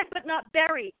 I'm dead but not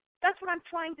buried. That's what I'm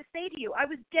trying to say to you. I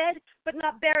was dead but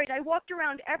not buried. I walked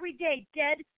around every day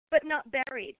dead but not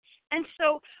buried. And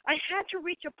so I had to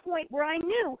reach a point where I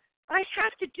knew I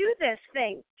have to do this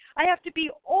thing. I have to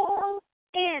be all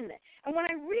in. And when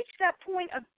I reached that point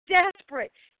of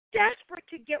desperate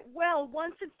to get well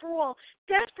once and for all,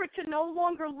 desperate to no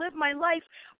longer live my life,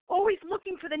 always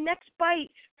looking for the next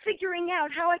bite, figuring out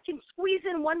how I can squeeze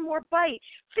in one more bite,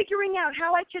 figuring out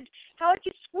how I could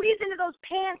squeeze into those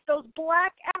pants, those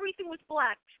black, everything was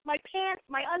black. My pants,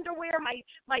 my underwear,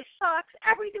 my socks,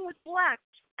 everything was black.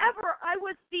 I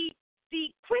was the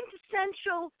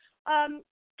quintessential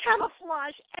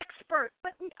camouflage expert,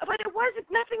 but it wasn't.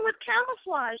 Nothing was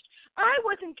camouflaged. I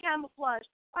wasn't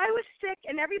camouflaged. I was sick,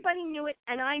 and everybody knew it,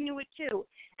 and I knew it too.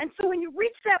 And so when you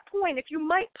reach that point, if you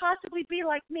might possibly be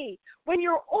like me, when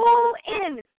you're all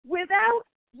in without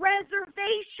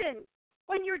reservation,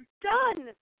 when you're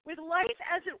done with life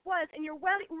as it was, and you're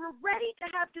ready to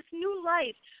have this new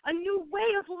life, a new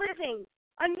way of living,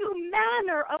 a new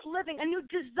manner of living, a new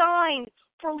design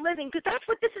for living, because that's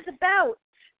what this is about.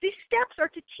 These steps are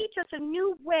to teach us a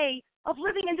new way of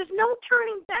living, and there's no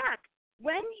turning back.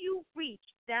 When you reach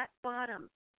that bottom,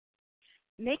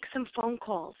 make some phone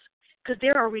calls, because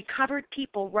there are recovered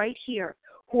people right here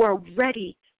who are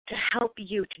ready to help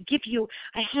you, to give you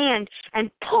a hand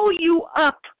and pull you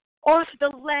up off the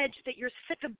ledge that you're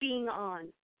sick of being on.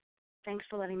 Thanks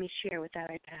for letting me share. With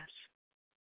that, I pass.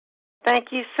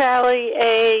 Thank you, Sally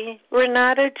A.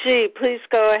 Renata G., please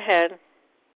go ahead.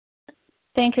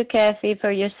 Thank you, Kathy,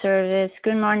 for your service.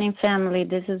 Good morning, family.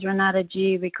 This is Renata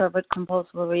G., recovered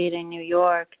compulsive reader in New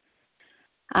York.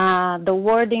 The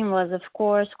wording was, of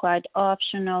course, quite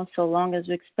optional, so long as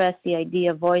we express the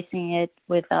idea, voicing it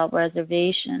without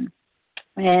reservation.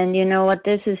 And you know what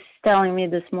this is telling me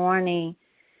this morning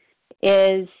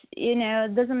is,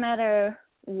 it doesn't matter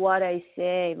what I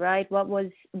say, right? But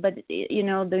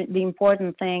the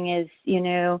important thing is,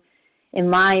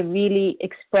 am I really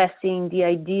expressing the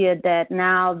idea that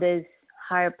now this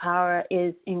higher power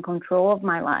is in control of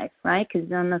my life, right?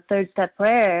 Because on the third step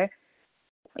prayer,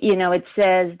 it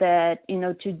says that,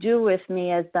 to do with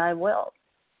me as thy will.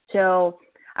 So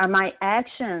are my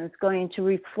actions going to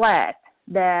reflect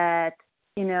that,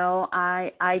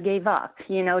 I gave up,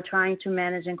 trying to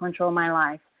manage and control my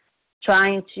life,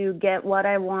 trying to get what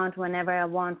I want whenever I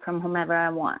want from whomever I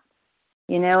want?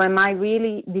 Am I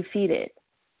really defeated?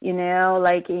 In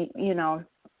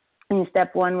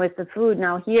step 1 with the food.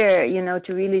 Now here,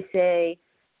 to really say,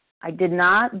 I did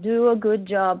not do a good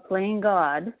job playing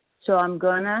God, so I'm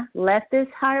going to let this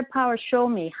higher power show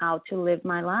me how to live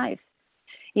my life.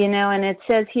 And it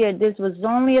says here, this was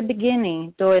only a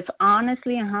beginning, though if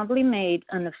honestly and humbly made,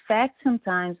 an effect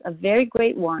sometimes, a very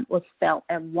great one, was felt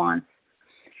at once.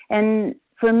 And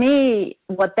for me,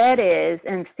 what that is,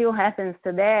 and still happens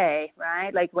today,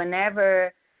 right? Like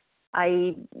whenever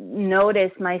I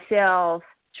notice myself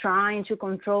trying to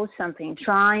control something,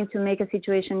 trying to make a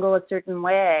situation go a certain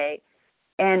way,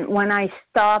 and when I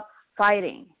stop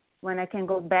fighting, when I can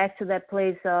go back to that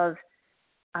place of,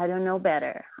 I don't know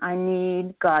better. I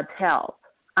need God's help.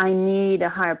 I need a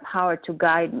higher power to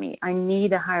guide me. I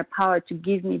need a higher power to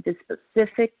give me the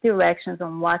specific directions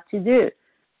on what to do.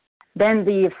 Then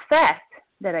the effect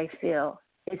that I feel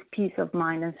is peace of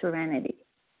mind and serenity.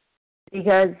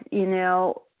 Because,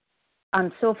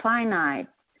 I'm so finite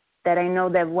that I know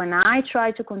that when I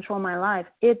try to control my life,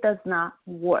 it does not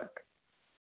work.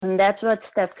 And that's what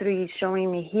step 3 is showing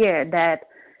me here, that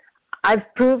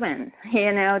I've proven,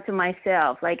 to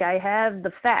myself, like I have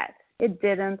the facts. It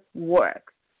didn't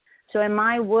work. So am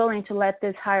I willing to let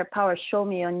this higher power show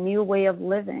me a new way of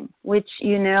living, which,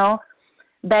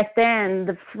 back then,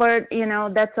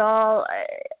 that's all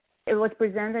it was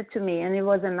presented to me, and it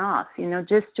was enough,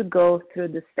 just to go through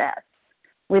the steps.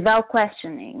 without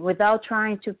questioning, without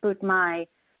trying to put my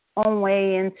own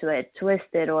way into it, twist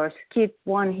it, or skip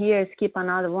one here, skip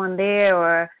another one there,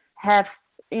 or have,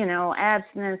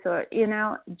 abstinence, or,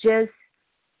 just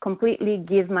completely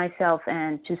give myself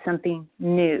into something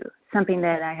new, something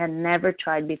that I had never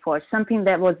tried before, something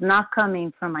that was not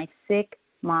coming from my sick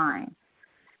mind.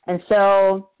 And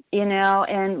so,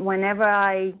 and whenever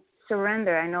I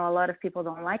surrender, I know a lot of people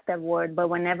don't like that word, but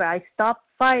whenever I stop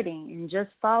fighting and just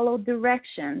follow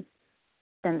directions,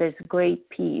 then there's great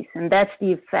peace. And that's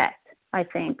the effect, I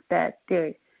think, that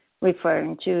they're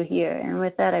referring to here. And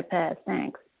with that, I pass.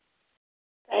 Thanks.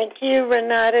 Thank you,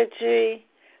 Renata G.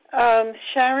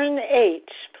 Sharon H.,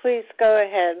 please go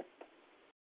ahead.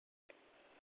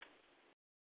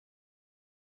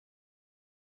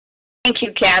 Thank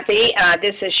you, Kathy.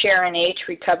 This is Sharon H.,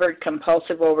 recovered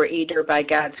compulsive overeater by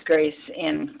God's grace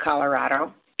in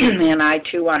Colorado. And I,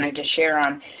 too, wanted to share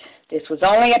on this was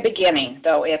only a beginning,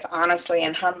 though if honestly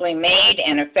and humbly made,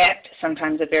 an effect,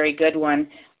 sometimes a very good one,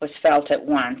 was felt at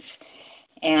once.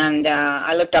 And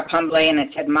I looked up humbly, and it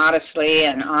said modestly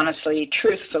and honestly,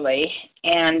 truthfully.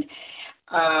 And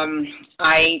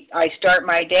I start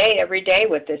my day every day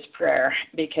with this prayer,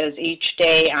 because each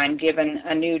day I'm given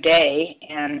a new day,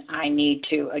 and I need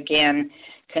to, again,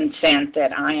 consent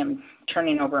that I am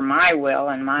turning over my will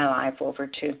and my life over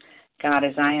to God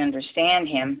as I understand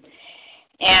Him.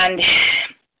 And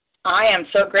I am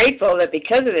so grateful that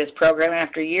because of this program,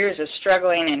 after years of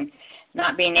struggling and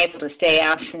not being able to stay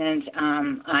abstinent,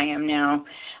 I am now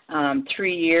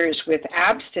 3 years with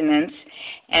abstinence,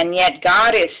 and yet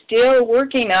God is still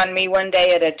working on me one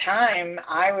day at a time.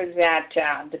 I was at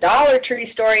the Dollar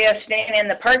Tree store yesterday and in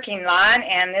the parking lot,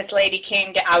 and this lady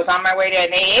I was on my way to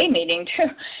an AA meeting too,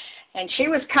 and she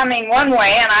was coming one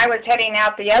way and I was heading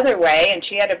out the other way, and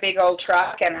she had a big old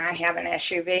truck and I have an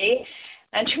SUV.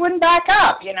 And she wouldn't back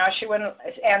up, she wouldn't,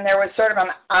 and there was sort of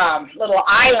a little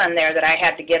island there that I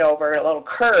had to get over, a little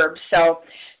curb. So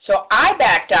I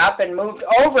backed up and moved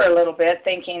over a little bit,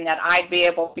 thinking that I'd be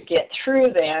able to get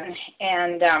through then,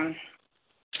 and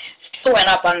still went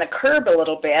up on the curb a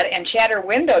little bit, and she had her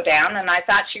window down, and I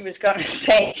thought she was going to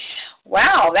say,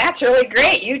 wow, that's really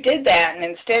great, you did that. And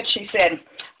instead she said,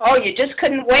 oh, you just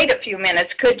couldn't wait a few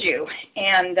minutes, could you?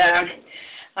 And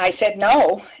I said,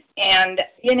 no. And,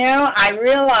 I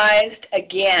realized,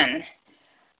 again,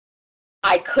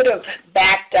 I could have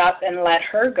backed up and let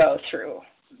her go through,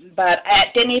 but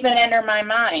it didn't even enter my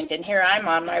mind, and here I'm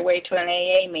on my way to an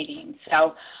AA meeting.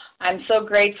 So I'm so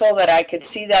grateful that I could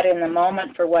see that in the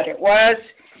moment for what it was,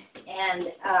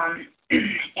 and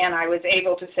I was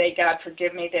able to say, God,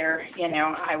 forgive me there.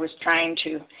 I was trying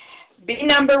to be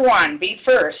number one, be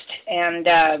first, and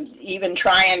even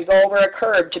try and go over a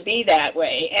curb to be that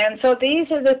way. And so these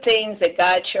are the things that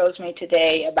God shows me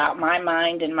today about my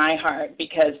mind and my heart,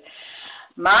 because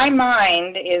my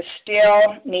mind is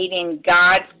still needing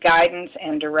God's guidance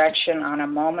and direction on a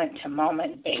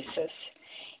moment-to-moment basis.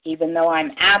 Even though I'm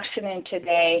abstinent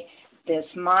today, this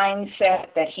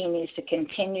mindset that He needs to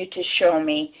continue to show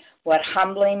me what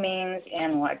humbly means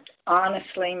and what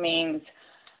honestly means,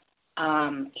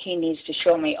 He needs to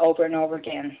show me over and over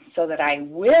again so that I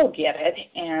will get it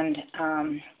and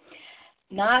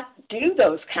not do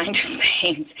those kind of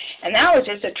things. And that was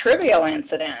just a trivial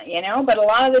incident, but a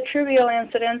lot of the trivial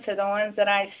incidents are the ones that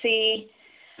I see.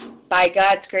 By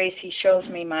God's grace, He shows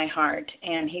me my heart,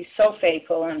 and He's so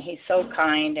faithful, and He's so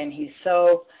kind, and He's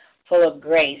so full of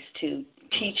grace to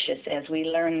teach us as we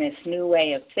learn this new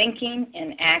way of thinking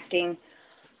and acting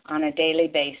on a daily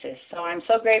basis. So I'm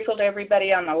so grateful to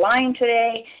everybody on the line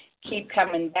today. Keep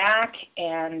coming back,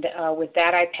 and with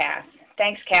that, I pass.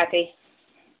 Thanks, Kathy.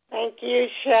 Thank you,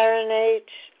 Sharon H.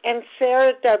 And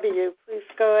Sarah W., please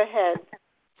go ahead.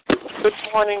 Good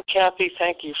morning, Kathy.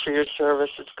 Thank you for your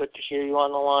service. It's good to hear you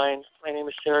on the line. My name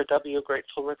is Sarah W.,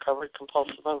 grateful, recovered,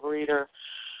 compulsive overeater.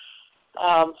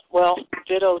 Well,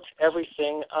 ditto to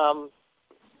everything.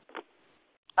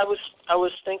 I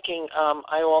was thinking,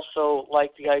 I also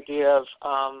like the idea of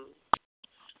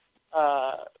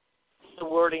the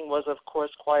wording was, of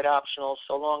course, quite optional,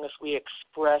 so long as we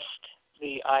expressed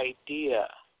the idea,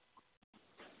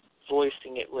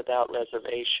 voicing it without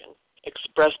reservation.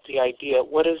 Express the idea.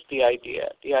 What is the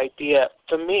idea? The idea,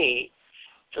 for me,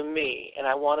 and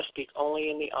I want to speak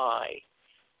only in the I,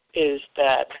 is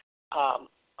that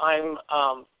I'm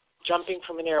jumping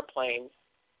from an airplane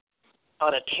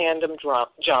on a tandem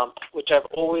jump, which I've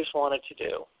always wanted to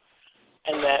do,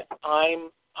 and that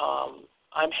I'm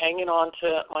hanging on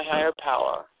to my higher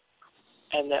power,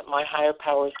 and that my higher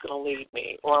power is going to lead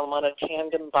me, or I'm on a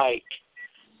tandem bike.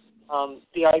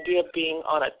 The idea of being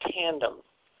on a tandem,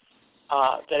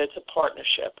 that it's a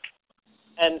partnership,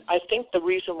 And I think the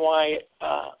reason why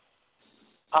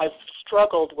I've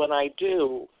struggled when I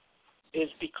do is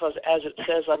because, as it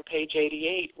says on page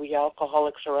 88, we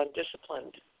alcoholics are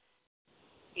undisciplined.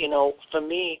 You know, for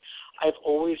me, I've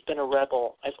always been a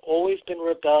rebel. I've always been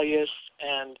rebellious,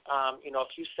 and, you know,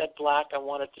 if you said black, I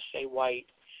wanted to say white.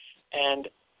 And,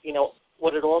 you know,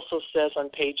 what it also says on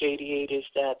page 88 is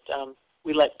that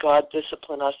we let God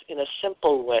discipline us in a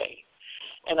simple way.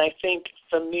 And I think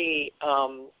for me,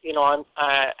 you know,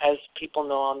 as people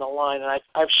know on the line, and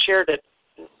I've shared it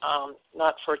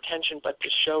not for attention, but to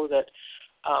show that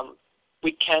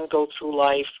we can go through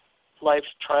life's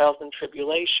trials and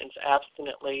tribulations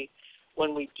abstinently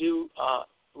when we do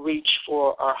reach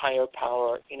for our higher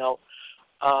power. You know,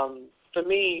 for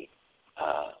me,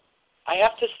 I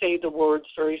have to say the words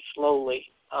very slowly.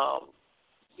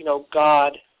 You know,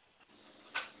 God,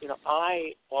 you know,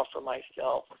 I offer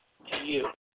myself to you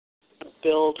to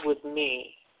build with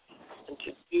me and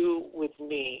to do with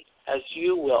me as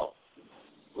you will.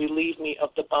 Relieve me of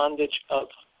the bondage of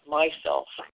myself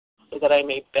so that I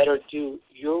may better do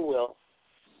your will.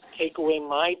 Take away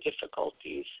my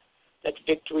difficulties, that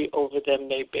victory over them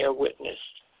may bear witness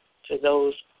to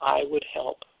those I would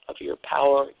help of your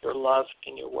power, your love,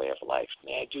 and your way of life.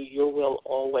 May I do your will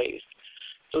always.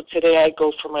 So today I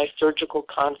go for my surgical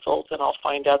consult, and I'll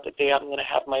find out the day I'm going to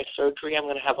have my surgery. I'm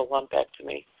going to have a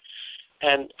lumpectomy,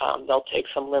 and they'll take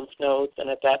some lymph nodes, and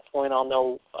at that point I'll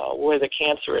know where the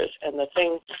cancer is. And the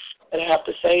thing that I have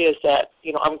to say is that,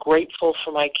 you know, I'm grateful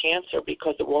for my cancer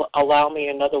because it will allow me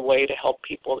another way to help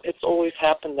people. It's always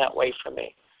happened that way for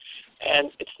me.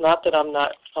 And it's not that I'm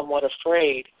not somewhat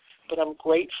afraid, but I'm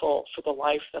grateful for the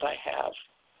life that I have.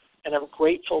 And I'm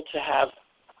grateful to have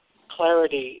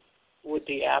clarity with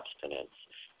the abstinence.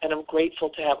 And I'm grateful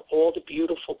to have all the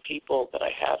beautiful people that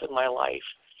I have in my life.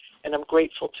 And I'm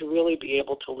grateful to really be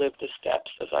able to live the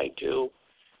steps as I do,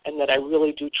 and that I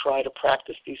really do try to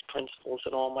practice these principles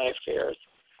in all my affairs,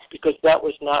 because that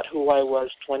was not who I was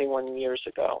 21 years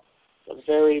ago. A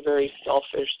very, very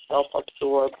selfish,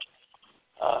 self-absorbed,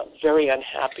 very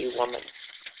unhappy woman.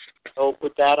 So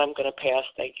with that, I'm going to pass.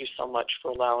 Thank you so much for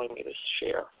allowing me to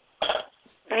share.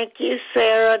 Thank you,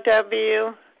 Sarah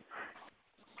W.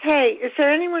 Hey, is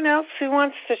there anyone else who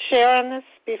wants to share on this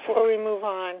before we move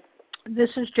on? This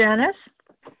is Janice.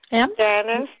 M.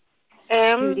 Janice.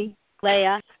 M. Judy.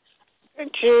 Leah.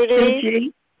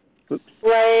 Judy.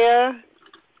 Leah.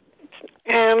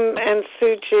 M. and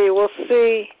Suji. We'll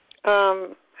see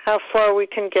how far we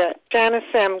can get. Janice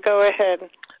M., go ahead.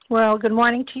 Well, good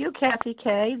morning to you, Kathy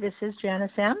K. This is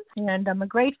Janice M., and I'm a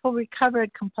grateful, recovered,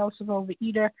 compulsive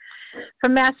overeater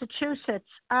from Massachusetts.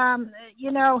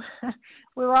 You know,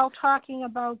 we're all talking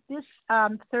about this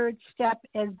third step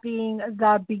as being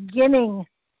the beginning.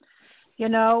 You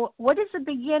know, what is the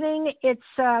beginning? It's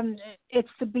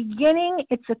the beginning.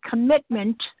 It's a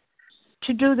commitment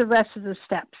to do the rest of the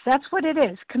steps. That's what it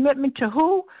is. Commitment to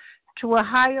who? To a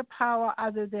higher power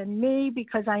other than me,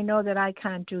 because I know that I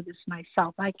can't do this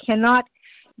myself. I cannot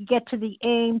get to the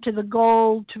aim, to the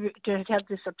goal, to have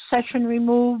this obsession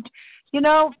removed, you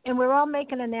know, and we're all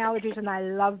making analogies, and I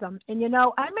love them. And, you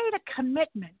know, I made a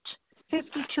commitment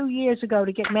 52 years ago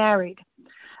to get married.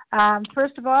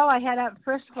 First of all, I had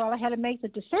to make the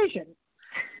decision.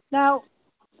 Now,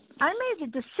 I made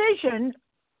the decision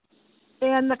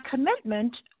and the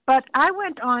commitment, but I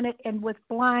went on it and with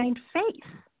blind faith.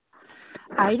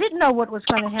 I didn't know what was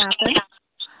going to happen.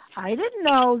 I didn't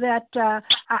know that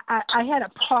I had a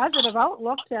positive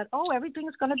outlook that,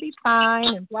 everything's going to be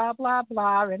fine and blah, blah,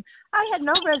 blah. And I had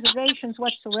no reservations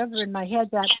whatsoever in my head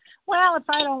that, well, if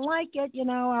I don't like it, you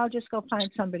know, I'll just go find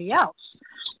somebody else.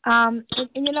 And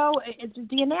you know,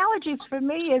 the analogy for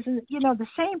me is, you know, the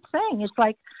same thing. It's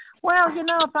like, well, you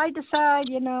know, if I decide,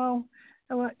 you know,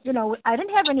 I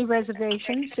didn't have any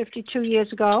reservations 52 years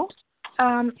ago.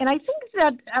 And I think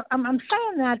that I'm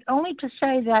saying that only to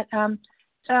say that,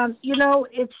 you know,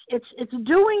 it's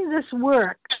doing this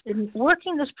work and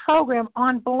working this program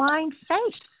on blind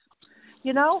faith.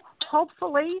 You know,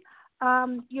 hopefully,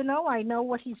 you know, I know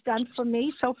what he's done for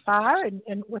me so far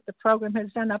and what the program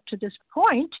has done up to this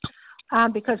point,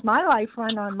 because my life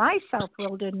run on my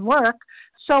self-will didn't work.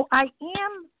 So I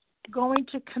am going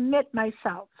to commit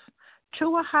myself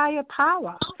to a higher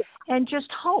power and just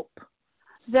hope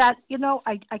that, you know,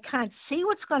 I can't see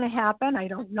what's going to happen. I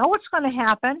don't know what's going to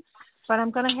happen, but I'm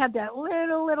going to have that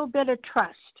little bit of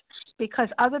trust because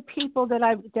other people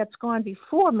that's gone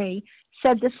before me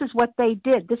said this is what they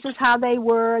did. This is how they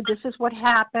were. This is what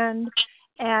happened.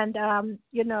 And,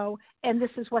 you know, and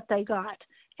this is what they got.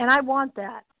 And I want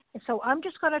that. And so I'm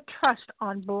just going to trust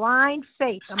on blind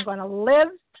faith. I'm going to live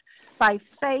by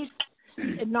faith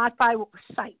and not by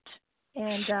sight.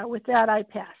 And with that, I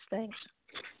pass. Thanks.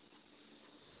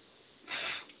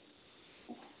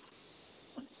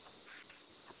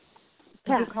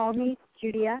 Did you call me,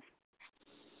 Judy F.?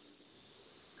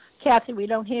 Kathy, we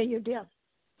don't hear you, dear.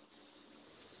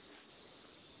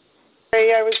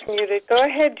 Sorry, I was muted. Go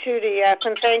ahead, Judy F.,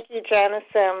 and thank you, Janice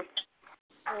M.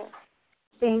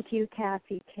 Thank you,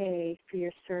 Kathy K., for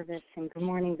your service, and good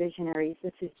morning, visionaries.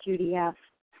 This is Judy F.,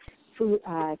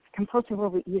 compulsive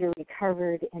overeater,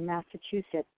 recovered in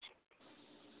Massachusetts.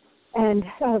 And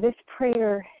this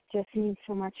prayer just means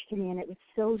so much to me, and it was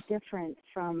so different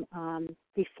from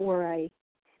before I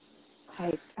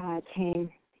came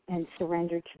and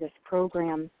surrendered to this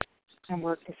program and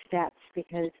worked the steps,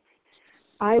 because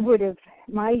my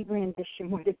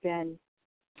rendition would have been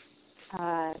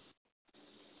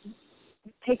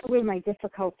take away my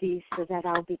difficulties so that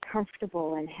I'll be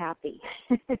comfortable and happy.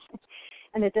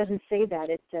 And it doesn't say that.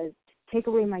 It says, take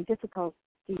away my difficulties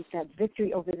that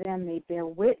victory over them may bear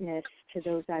witness to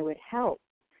those I would help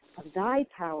of thy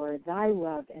power, thy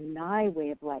love, and thy way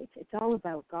of life. It's all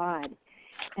about God.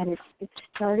 And it's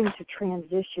starting to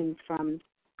transition from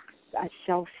a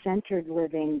self-centered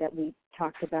living that we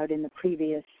talked about in the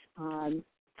previous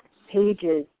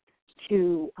pages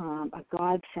to a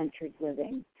God-centered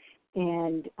living.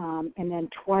 And then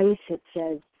twice it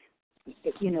says,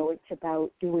 it's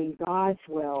about doing God's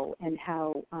will, and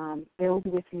how build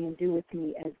with me and do with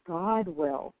me as God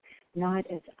will, not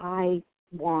as I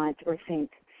want or think.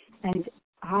 And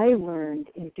I learned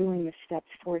in doing the steps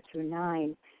 4 through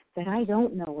 9 that I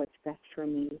don't know what's best for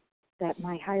me, that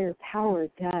my higher power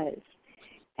does.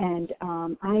 And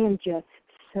I am just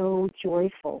so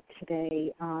joyful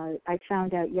today. I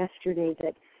found out yesterday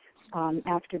that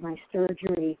after my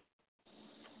surgery,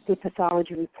 the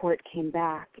pathology report came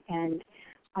back, and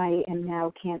I am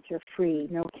now cancer-free,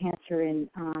 no cancer in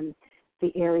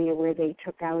the area where they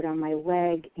took out on my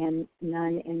leg, and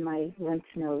none in my lymph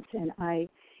nodes. And I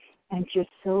am just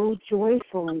so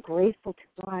joyful and grateful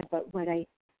to God. But what I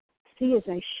see as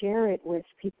I share it with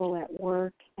people at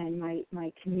work and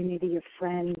my community of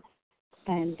friends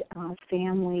and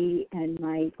family and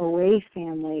my OA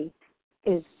family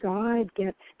is God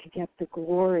gets to get the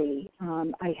glory.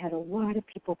 I had a lot of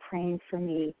people praying for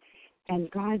me, and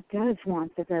God does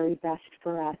want the very best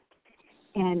for us.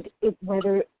 And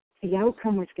whether the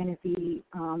outcome was going to be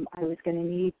I was going to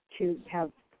need to have,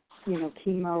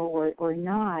 chemo or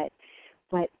not,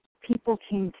 but people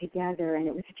came together, and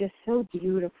it was just so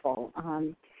beautiful.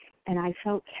 And I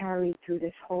felt carried through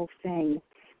this whole thing,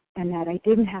 and that I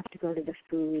didn't have to go to the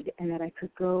food, and that I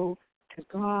could go to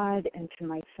God and to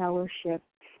my fellowship,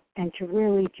 and to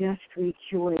really just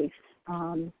rejoice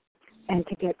and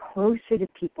to get closer to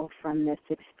people from this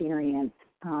experience,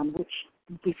 which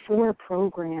before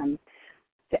program,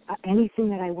 anything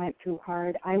that I went through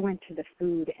hard, I went to the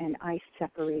food and I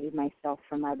separated myself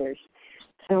from others.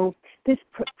 So this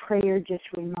prayer just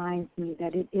reminds me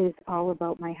that it is all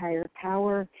about my higher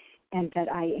power, and that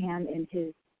I am in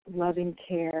his loving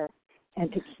care,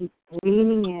 and to keep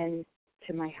leaning in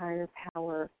to my higher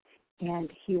power, and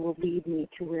he will lead me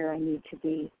to where I need to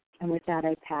be. And with that,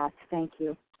 I pass. Thank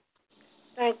you.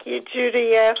 Thank you,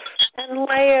 Judy F. And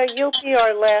Leah, you'll be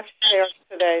our last share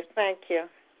today. Thank you.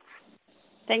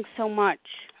 Thanks so much.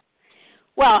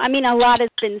 Well, a lot has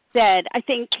been said. I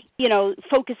think,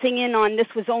 focusing in on this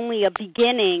was only a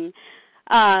beginning,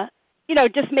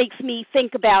 just makes me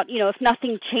think about, if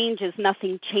nothing changes,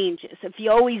 nothing changes. If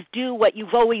you always do what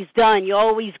you've always done, you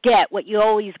always get what you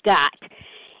always got.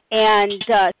 And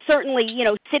certainly,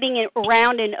 sitting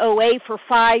around in OA for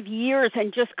 5 years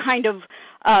and just kind of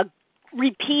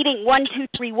repeating 1, 2,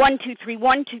 3, 1, 2, 3,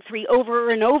 1, 2, 3 over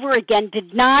and over again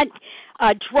did not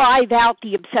drive out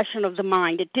the obsession of the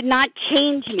mind. It did not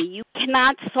change me. You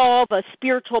cannot solve a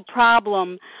spiritual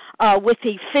problem with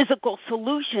a physical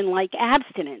solution like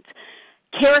abstinence.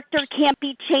 Character can't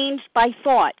be changed by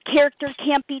thought. Character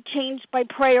can't be changed by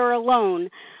prayer alone.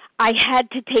 I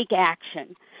had to take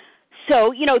action.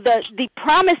 So, the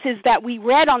promises that we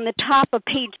read on the top of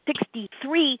page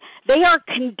 63, they are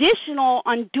conditional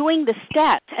on doing the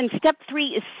steps. And step 3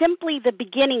 is simply the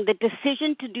beginning, the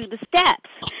decision to do the steps.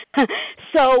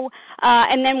 So,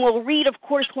 and then we'll read, of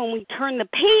course, when we turn the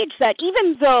page, that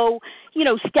even though,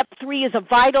 step 3 is a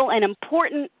vital and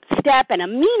important step and a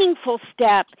meaningful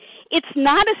step, it's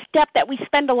not a step that we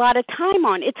spend a lot of time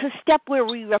on. It's a step where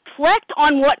we reflect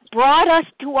on what brought us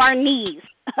to our knees.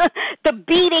 The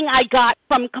beating I got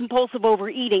from compulsive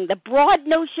overeating, the broad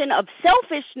notion of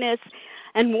selfishness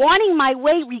and wanting my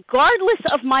way regardless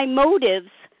of my motives,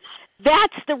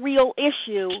 that's the real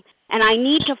issue. and I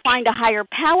need to find a higher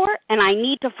power, and I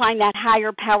need to find that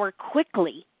higher power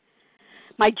quickly.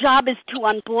 My job is to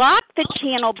unblock the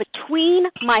channel between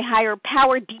my higher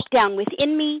power deep down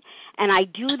within me, and I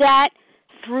do that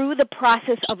through the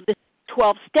process of the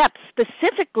 12 steps,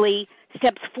 specifically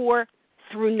steps 4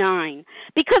 through 9.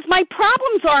 Because my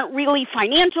problems aren't really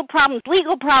financial problems,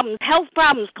 legal problems, health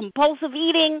problems, compulsive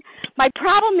eating. My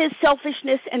problem is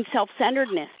selfishness and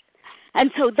self-centeredness.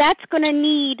 And so that's going to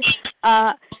need,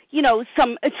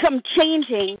 some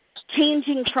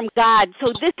changing from God.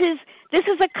 So this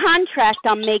is a contract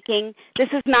I'm making. This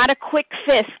is not a quick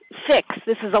fix.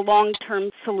 This is a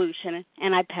long-term solution.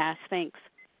 And I pass. Thanks.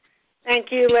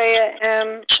 Thank you,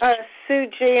 Leah. Sue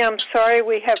G., I'm sorry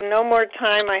we have no more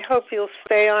time. I hope you'll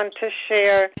stay on to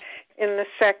share in the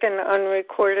second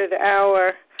unrecorded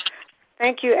hour.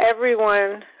 Thank you,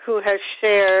 everyone who has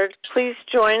shared. Please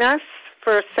join us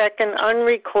for a second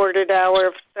unrecorded hour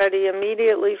of study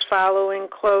immediately following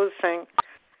closing.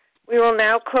 We will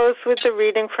now close with the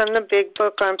reading from the Big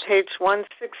Book on page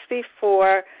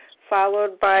 164,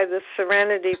 followed by the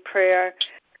Serenity Prayer.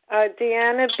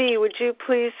 Deanna B., would you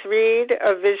please read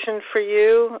A Vision for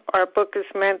You? Our book is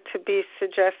meant to be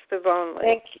suggestive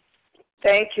only.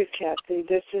 Thank you, Kathy.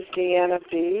 This is Deanna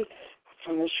B.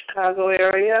 from the Chicago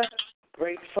area,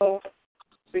 grateful,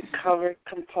 recovered,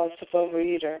 compulsive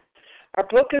overeater. Our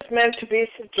book is meant to be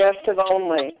suggestive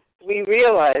only. We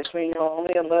realize we know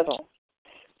only a little.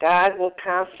 God will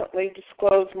constantly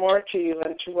disclose more to you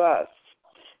and to us.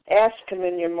 Ask Him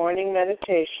in your morning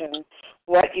meditation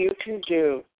what you can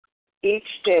do each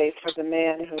day for the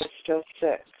man who is still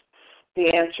sick. The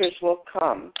answers will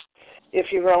come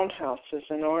if your own house is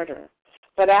in order.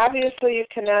 But obviously you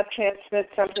cannot transmit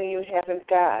something you haven't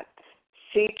got.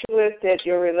 See to it that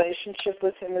your relationship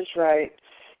with Him is right,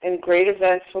 and great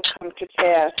events will come to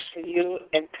pass for you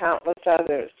and countless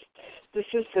others. This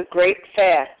is the great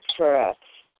fact for us.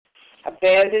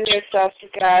 Abandon yourself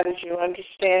to God as you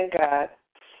understand God.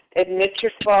 Admit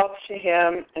your faults to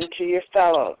Him and to your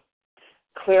fellows.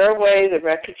 Clear away the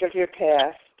wreckage of your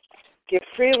past. Give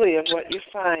freely of what you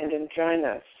find and join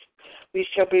us. We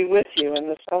shall be with you in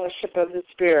the fellowship of the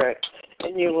Spirit,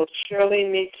 and you will surely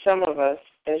meet some of us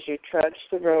as you trudge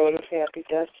the road of happy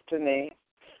destiny.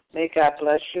 May God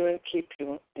bless you and keep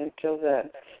you until then.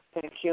 Thank you.